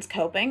avoidance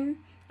coping,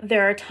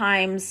 there are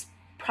times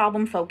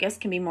problem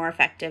focused can be more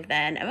effective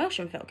than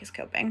emotion focused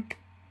coping,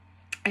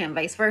 and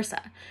vice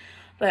versa.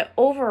 But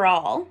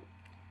overall,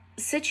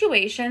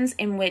 situations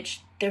in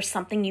which there's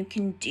something you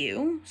can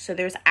do, so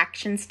there's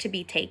actions to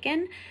be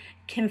taken,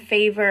 can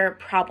favor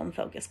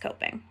problem-focused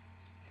coping.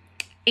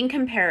 In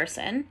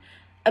comparison,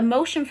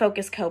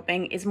 emotion-focused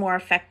coping is more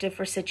effective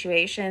for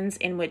situations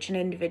in which an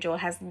individual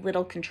has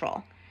little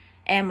control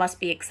and must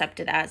be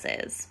accepted as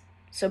is.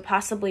 So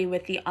possibly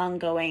with the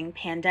ongoing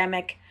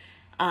pandemic,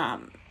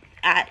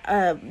 at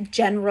a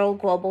general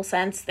global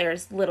sense,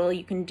 there's little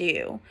you can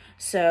do.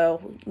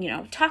 So,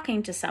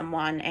 talking to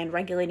someone and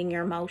regulating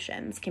your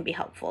emotions can be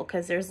helpful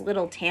because there's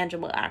little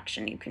tangible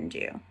action you can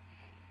do.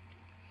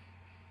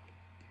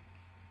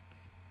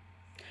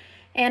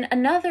 And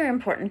another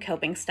important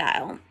coping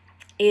style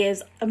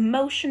is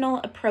emotional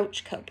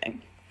approach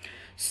coping.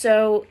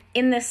 So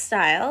in this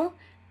style,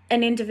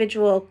 an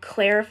individual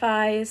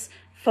clarifies,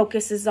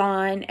 focuses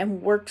on,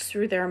 and works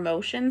through their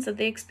emotions that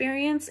they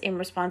experience in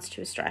response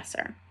to a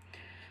stressor.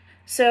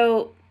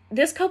 So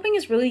this coping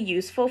is really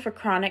useful for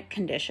chronic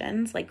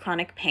conditions like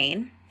chronic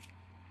pain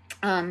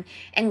and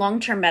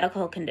long-term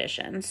medical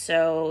conditions.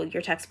 So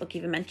your textbook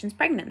even mentions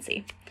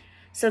pregnancy.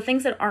 So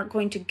things that aren't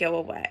going to go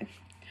away.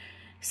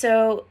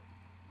 So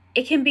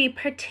it can be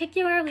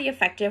particularly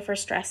effective for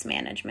stress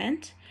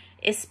management,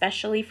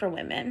 especially for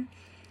women.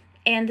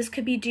 And this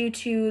could be due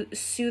to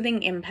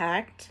soothing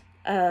impact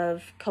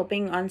of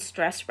coping on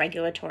stress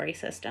regulatory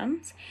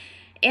systems,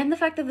 and the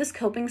fact that this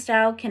coping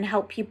style can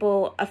help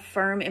people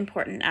affirm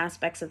important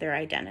aspects of their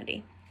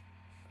identity.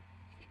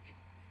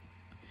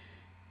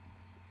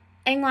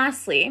 And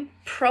lastly,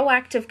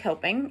 proactive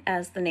coping,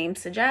 as the name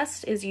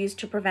suggests, is used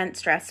to prevent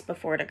stress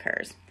before it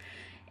occurs,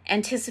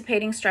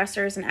 anticipating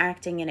stressors and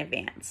acting in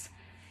advance.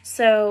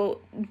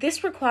 So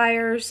this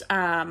requires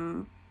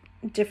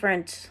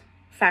different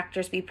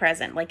factors be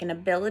present, like an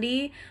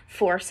ability,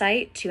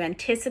 foresight to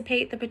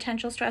anticipate the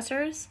potential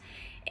stressors,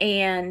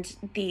 and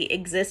the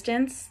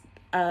existence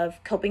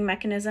of coping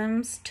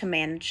mechanisms to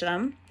manage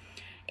them,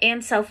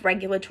 and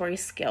self-regulatory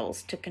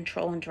skills to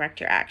control and direct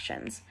your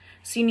actions.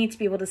 So you need to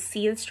be able to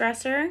see the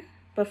stressor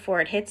before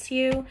it hits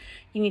you.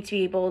 You need to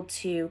be able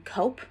to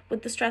cope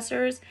with the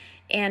stressors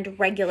and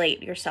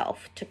regulate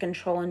yourself to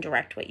control and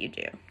direct what you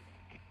do.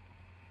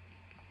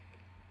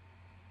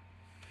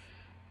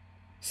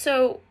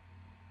 So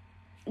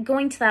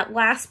going to that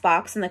last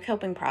box in the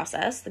coping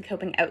process, the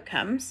coping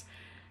outcomes,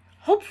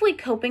 hopefully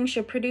coping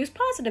should produce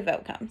positive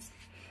outcomes.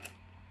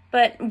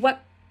 But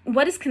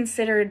what is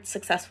considered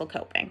successful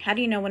coping? How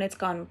do you know when it's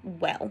gone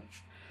well?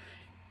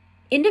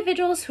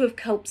 Individuals who have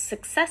coped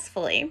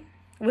successfully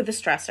with a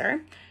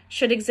stressor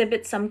should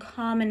exhibit some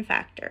common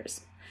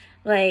factors,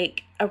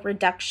 like a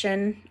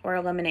reduction or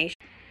elimination.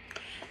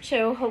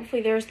 So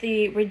hopefully there's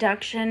the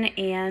reduction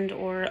and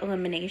or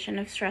elimination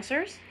of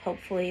stressors.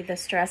 Hopefully the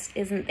stress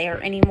isn't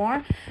there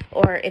anymore,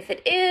 or if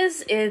it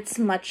is, it's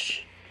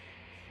much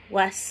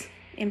less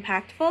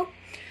impactful.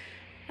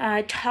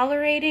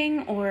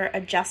 Tolerating or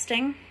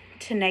adjusting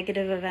to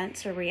negative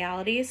events or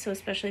realities. So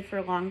especially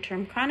for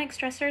long-term chronic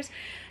stressors,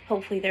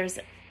 hopefully there's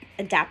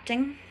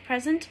adapting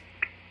present.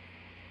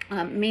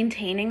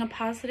 Maintaining a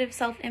positive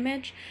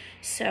self-image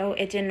so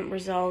it didn't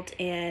result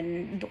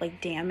in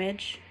like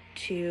damage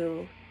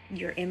to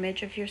your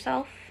image of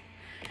yourself.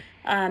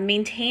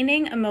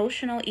 Maintaining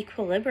emotional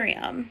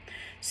equilibrium,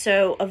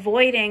 so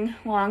avoiding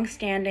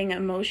long-standing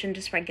emotion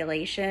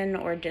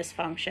dysregulation or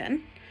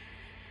dysfunction.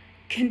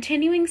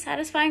 Continuing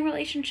satisfying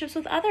relationships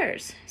with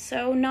others,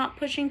 so not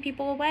pushing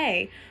people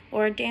away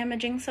or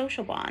damaging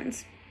social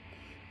bonds.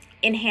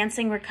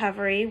 Enhancing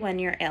recovery when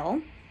you're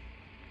ill.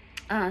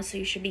 So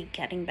you should be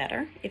getting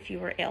better if you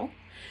were ill.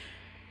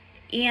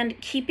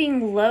 And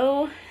keeping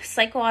low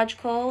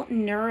psychological,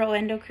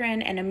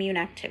 neuroendocrine, and immune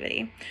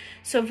activity.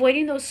 So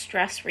avoiding those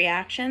stress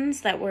reactions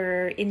that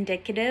were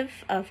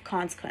indicative of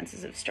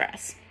consequences of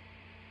stress.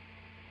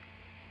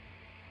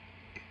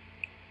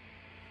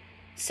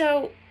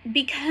 So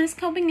because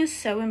coping is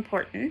so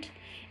important,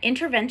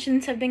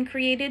 interventions have been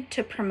created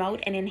to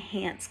promote and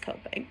enhance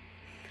coping.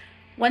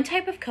 One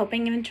type of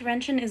coping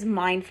intervention is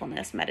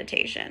mindfulness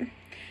meditation.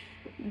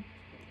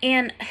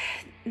 And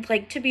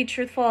like, to be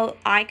truthful,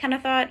 I kind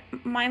of thought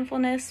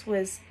mindfulness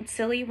was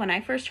silly when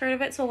I first heard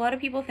of it. So a lot of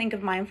people think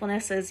of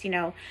mindfulness as,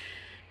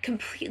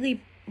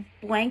 completely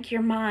blank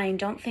your mind,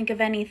 don't think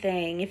of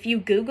anything. If you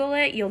Google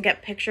it, you'll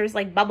get pictures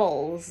like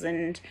bubbles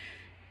and,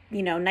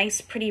 nice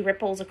pretty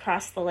ripples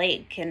across the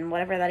lake and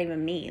whatever that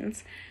even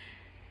means.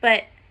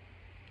 But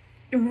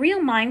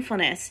real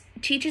mindfulness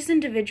teaches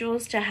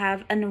individuals to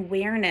have an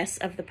awareness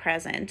of the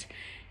present,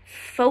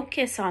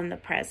 focus on the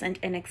present,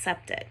 and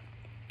accept it.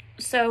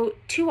 So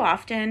too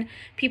often,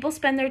 people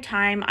spend their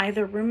time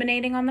either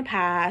ruminating on the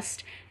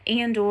past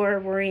and or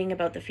worrying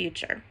about the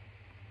future.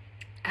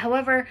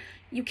 However,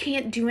 you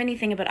can't do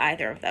anything about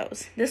either of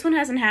those. This one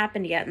hasn't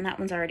happened yet, and that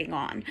one's already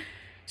gone.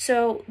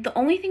 So the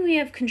only thing we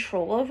have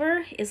control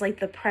over is like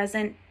the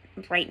present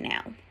right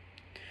now.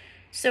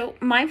 So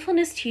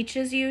mindfulness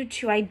teaches you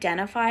to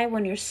identify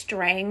when you're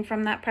straying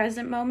from that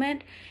present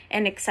moment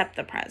and accept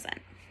the present.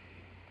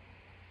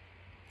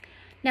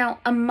 Now,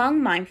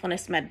 among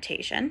mindfulness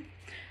meditation,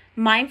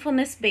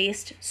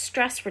 mindfulness-based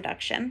stress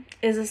reduction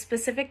is a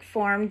specific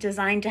form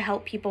designed to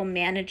help people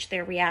manage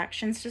their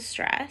reactions to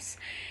stress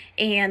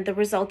and the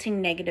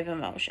resulting negative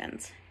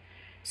emotions.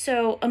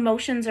 So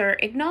emotions are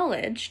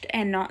acknowledged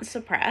and not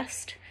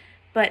suppressed,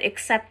 but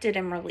accepted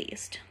and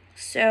released.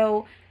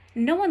 So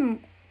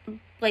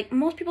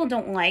most people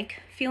don't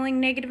like feeling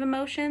negative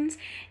emotions,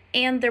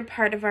 and they're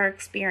part of our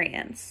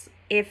experience.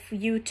 If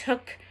you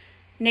took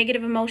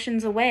negative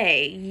emotions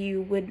away,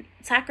 you would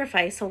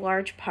sacrifice a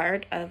large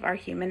part of our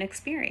human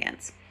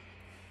experience.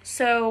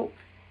 So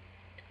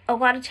a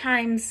lot of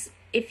times,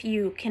 if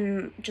you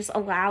can just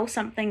allow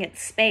something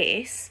its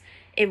space,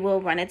 it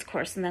will run its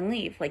course and then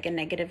leave, like a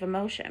negative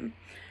emotion.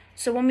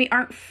 So when we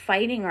aren't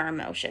fighting our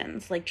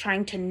emotions, like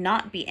trying to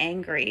not be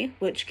angry,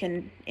 which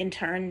can in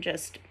turn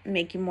just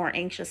make you more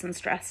anxious and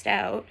stressed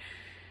out,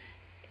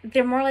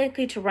 they're more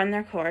likely to run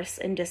their course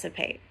and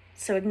dissipate.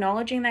 So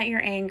acknowledging that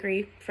you're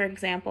angry, for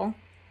example,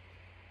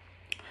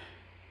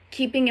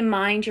 keeping in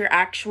mind your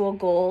actual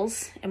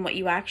goals and what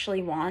you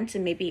actually want,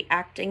 and maybe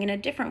acting in a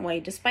different way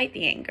despite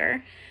the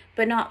anger,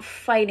 but not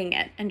fighting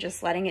it and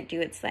just letting it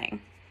do its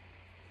thing.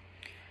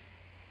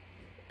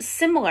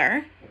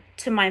 Similar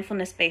to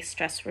mindfulness-based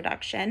stress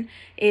reduction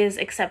is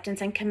acceptance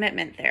and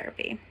commitment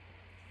therapy,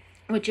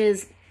 which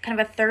is kind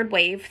of a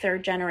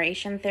third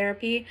generation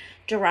therapy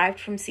derived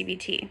from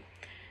CBT.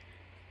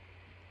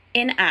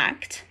 In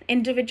ACT,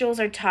 individuals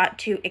are taught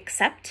to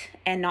accept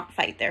and not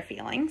fight their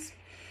feelings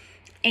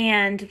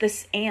and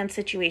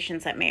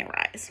situations that may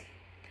arise.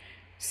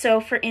 So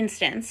for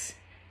instance,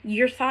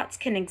 your thoughts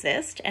can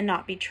exist and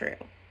not be true.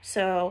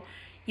 So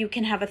you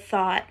can have a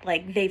thought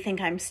like, they think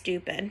I'm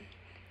stupid.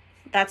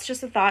 That's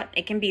just a thought.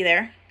 It can be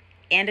there,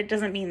 and it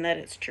doesn't mean that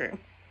it's true.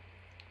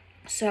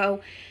 So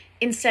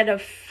instead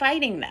of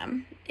fighting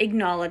them,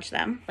 acknowledge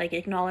them. Like,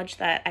 acknowledge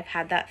that I've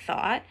had that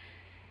thought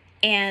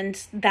and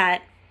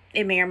that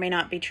it may or may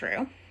not be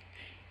true,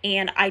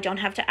 and I don't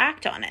have to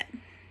act on it.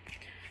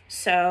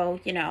 So,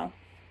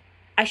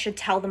 I should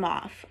tell them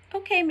off.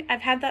 Okay,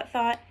 I've had that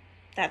thought.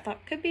 That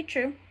thought could be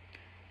true.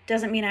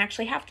 Doesn't mean I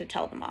actually have to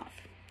tell them off.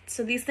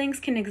 So these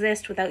things can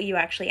exist without you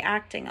actually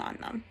acting on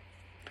them.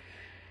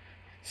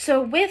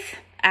 So with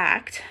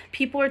ACT,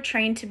 people are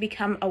trained to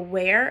become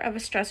aware of a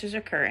stressor's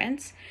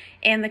occurrence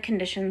and the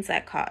conditions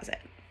that cause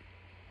it.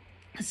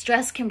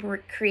 Stress can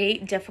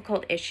create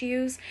difficult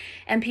issues,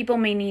 and people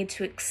may need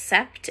to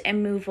accept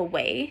and move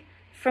away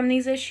from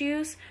these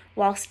issues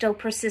while still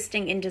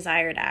persisting in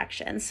desired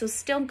actions. So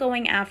still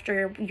going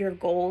after your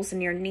goals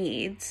and your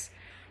needs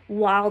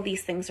while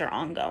these things are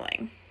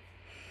ongoing.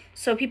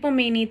 So people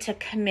may need to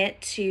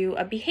commit to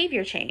a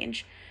behavior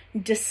change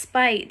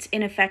despite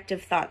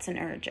ineffective thoughts and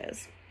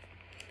urges.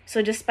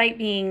 So despite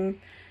being,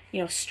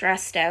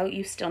 stressed out,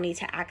 you still need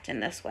to act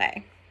in this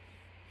way.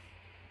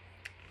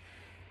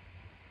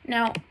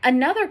 Now,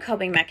 another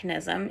coping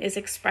mechanism is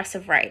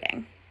expressive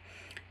writing,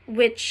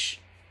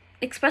 which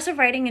expressive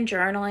writing and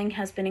journaling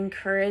has been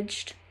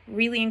encouraged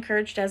really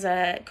encouraged as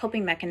a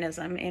coping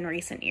mechanism in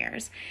recent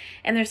years.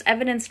 And there's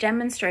evidence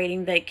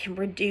demonstrating that it can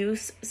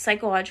reduce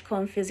psychological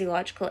and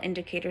physiological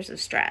indicators of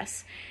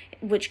stress,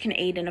 which can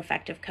aid in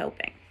effective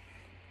coping.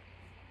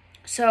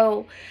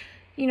 So,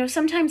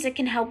 sometimes it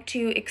can help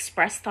to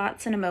express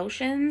thoughts and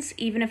emotions,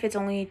 even if it's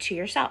only to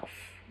yourself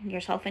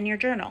in your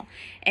journal,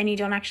 and you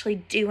don't actually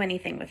do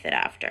anything with it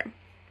after.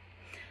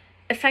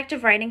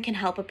 Effective writing can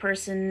help a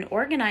person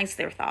organize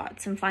their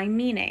thoughts and find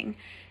meaning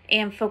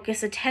and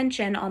focus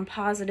attention on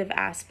positive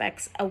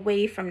aspects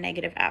away from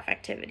negative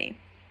affectivity.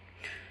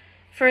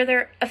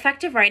 Further,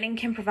 effective writing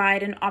can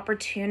provide an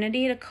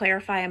opportunity to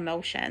clarify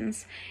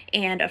emotions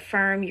and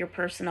affirm your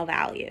personal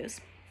values.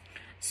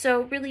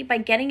 So really, by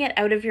getting it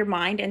out of your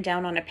mind and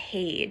down on a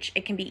page,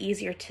 it can be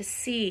easier to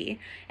see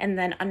and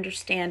then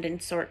understand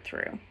and sort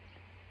through.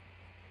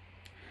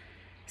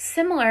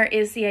 Similar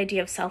is the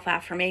idea of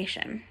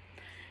self-affirmation.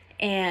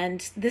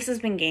 And this has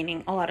been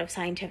gaining a lot of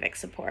scientific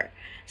support.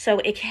 So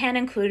it can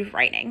include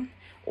writing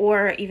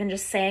or even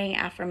just saying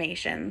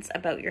affirmations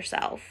about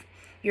yourself,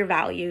 your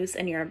values,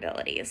 and your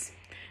abilities.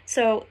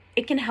 So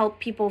it can help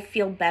people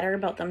feel better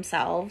about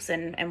themselves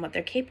and what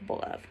they're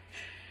capable of.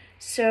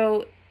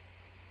 So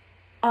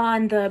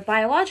on the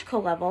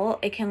biological level,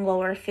 it can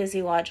lower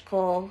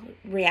physiological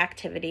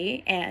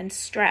reactivity and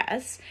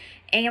stress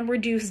and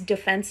reduce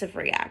defensive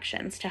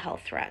reactions to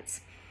health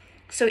threats.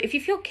 So if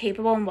you feel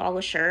capable and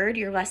well-assured,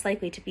 you're less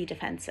likely to be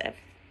defensive.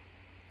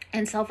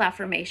 And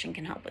self-affirmation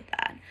can help with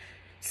that.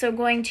 So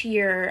going to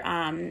your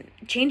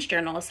change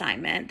journal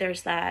assignment,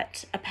 there's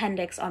that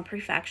appendix on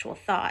prefactual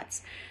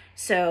thoughts.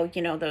 So,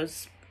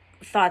 those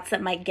thoughts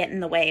that might get in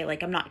the way,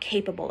 like I'm not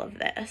capable of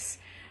this.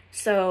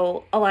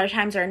 So a lot of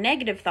times our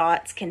negative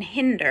thoughts can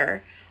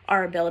hinder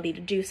our ability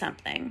to do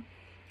something.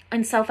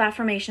 And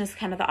self-affirmation is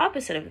kind of the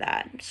opposite of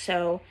that.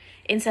 So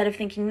instead of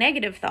thinking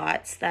negative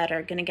thoughts that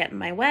are going to get in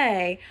my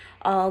way,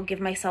 I'll give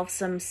myself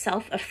some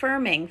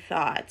self-affirming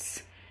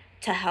thoughts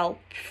to help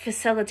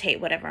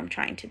facilitate whatever I'm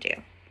trying to do.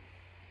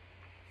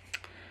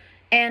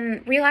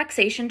 And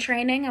relaxation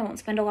training, I won't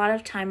spend a lot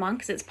of time on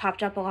because it's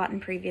popped up a lot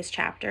in previous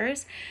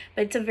chapters,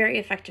 but it's a very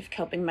effective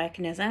coping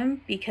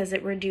mechanism because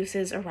it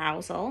reduces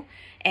arousal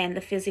and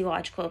the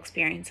physiological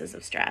experiences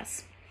of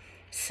stress.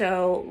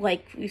 So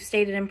like we've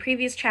stated in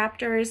previous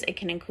chapters, it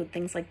can include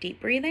things like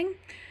deep breathing,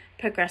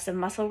 progressive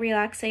muscle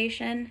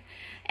relaxation,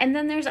 and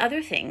then there's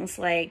other things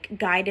like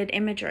guided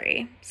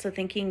imagery. So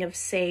thinking of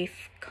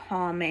safe,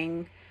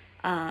 calming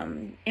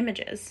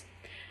images,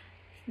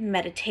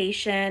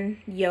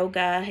 meditation,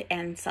 yoga,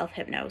 and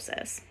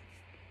self-hypnosis.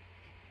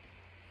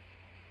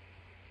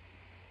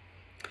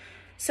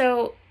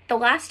 So the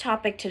last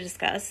topic to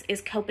discuss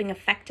is coping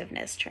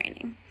effectiveness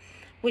training,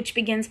 which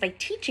begins by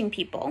teaching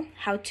people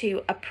how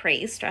to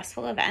appraise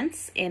stressful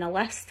events in a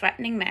less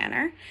threatening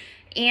manner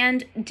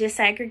and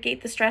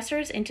disaggregate the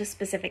stressors into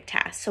specific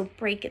tasks. So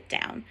break it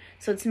down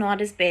so it's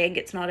not as big,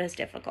 it's not as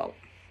difficult.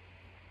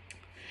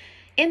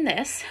 In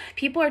this,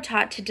 people are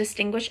taught to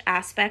distinguish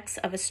aspects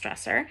of a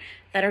stressor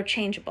that are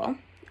changeable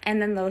and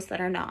then those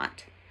that are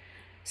not.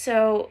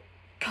 So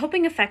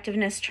coping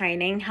effectiveness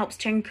training helps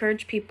to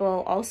encourage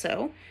people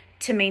also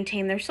to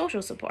maintain their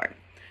social support.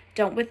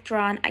 Don't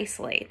withdraw and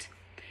isolate,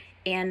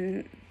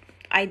 and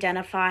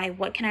identify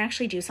what can I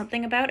actually do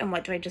something about and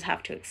what do I just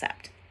have to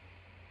accept.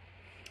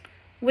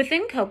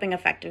 Within coping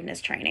effectiveness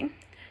training,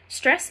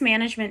 stress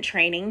management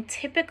training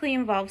typically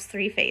involves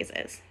 3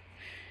 phases.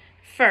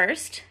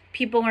 First,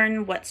 people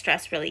learn what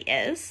stress really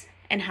is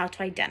and how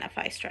to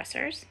identify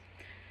stressors.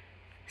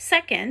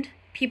 Second,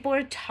 people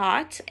are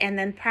taught and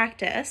then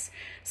practice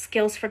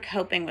skills for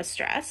coping with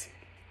stress.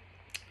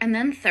 And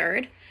then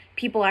third,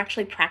 people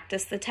actually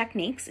practice the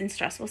techniques in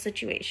stressful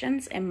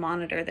situations and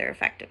monitor their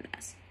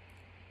effectiveness.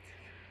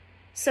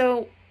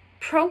 So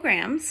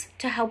programs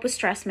to help with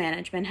stress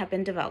management have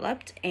been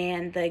developed,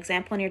 and the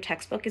example in your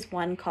textbook is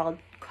one called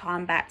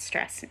Combat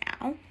Stress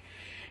Now.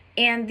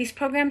 And these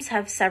programs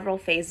have several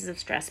phases of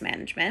stress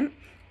management,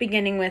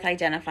 beginning with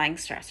identifying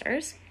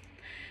stressors.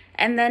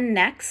 And then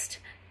next,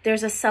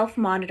 there's a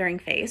self-monitoring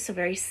phase, so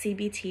very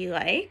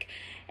CBT-like,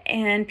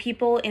 and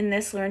people in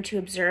this learn to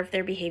observe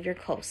their behavior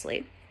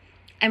closely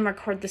and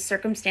record the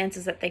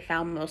circumstances that they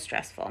found most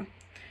stressful.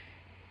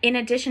 In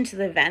addition to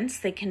the events,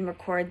 they can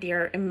record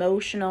their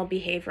emotional,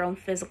 behavioral, and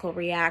physical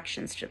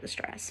reactions to the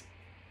stress.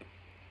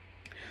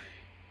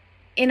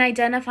 In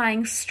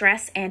identifying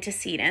stress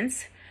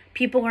antecedents,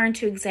 people learn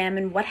to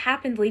examine what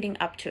happened leading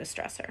up to a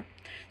stressor.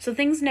 So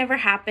things never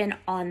happen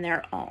on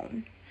their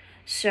own.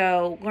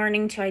 So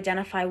learning to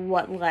identify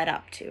what led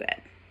up to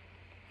it.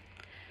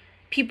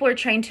 People are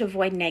trained to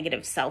avoid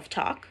negative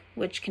self-talk,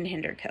 which can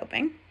hinder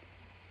coping.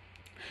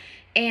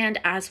 And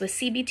as with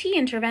CBT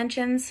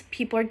interventions,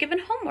 people are given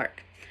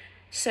homework.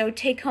 So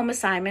take-home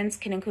assignments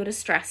can include a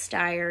stress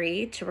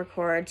diary to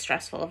record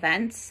stressful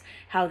events,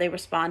 how they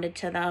responded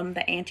to them,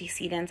 the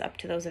antecedents up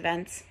to those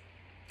events.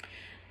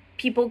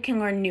 People can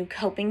learn new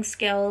coping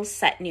skills,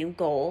 set new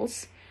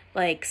goals,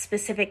 like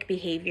specific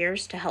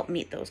behaviors to help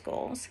meet those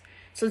goals.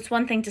 So it's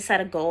one thing to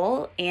set a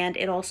goal, and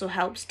it also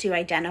helps to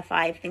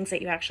identify things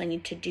that you actually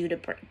need to do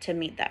to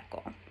meet that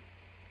goal.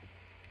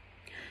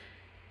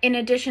 In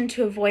addition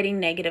to avoiding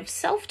negative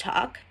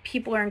self-talk,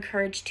 people are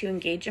encouraged to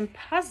engage in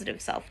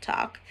positive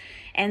self-talk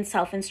and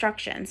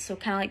self-instruction, so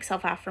kind of like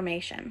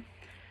self-affirmation.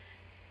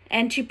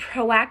 And to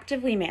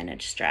proactively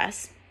manage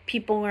stress,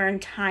 people learn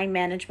time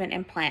management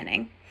and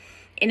planning,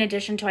 in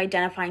addition to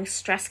identifying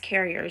stress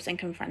carriers and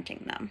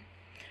confronting them.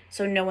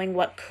 So knowing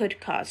what could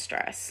cause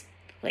stress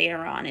later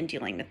on and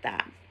dealing with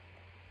that.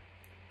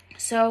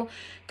 So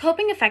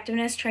coping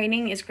effectiveness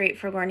training is great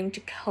for learning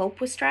to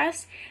cope with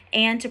stress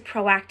and to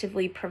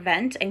proactively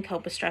prevent and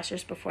cope with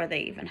stressors before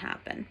they even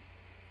happen.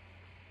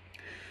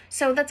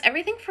 So that's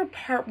everything for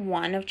part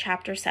 1 of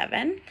chapter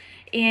 7.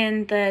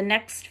 In the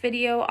next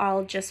video,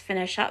 I'll just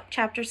finish up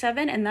chapter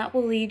 7, and that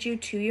will lead you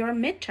to your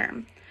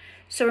midterm.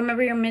 So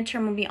remember, your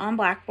midterm will be on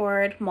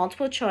Blackboard,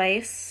 multiple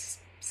choice,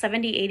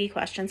 70, 80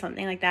 questions,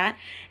 something like that,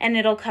 and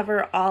it'll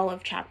cover all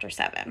of chapter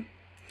 7.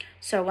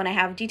 So when I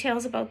have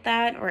details about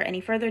that or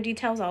any further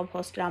details, I'll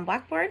post it on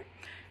Blackboard.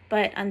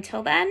 But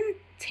until then,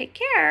 take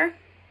care.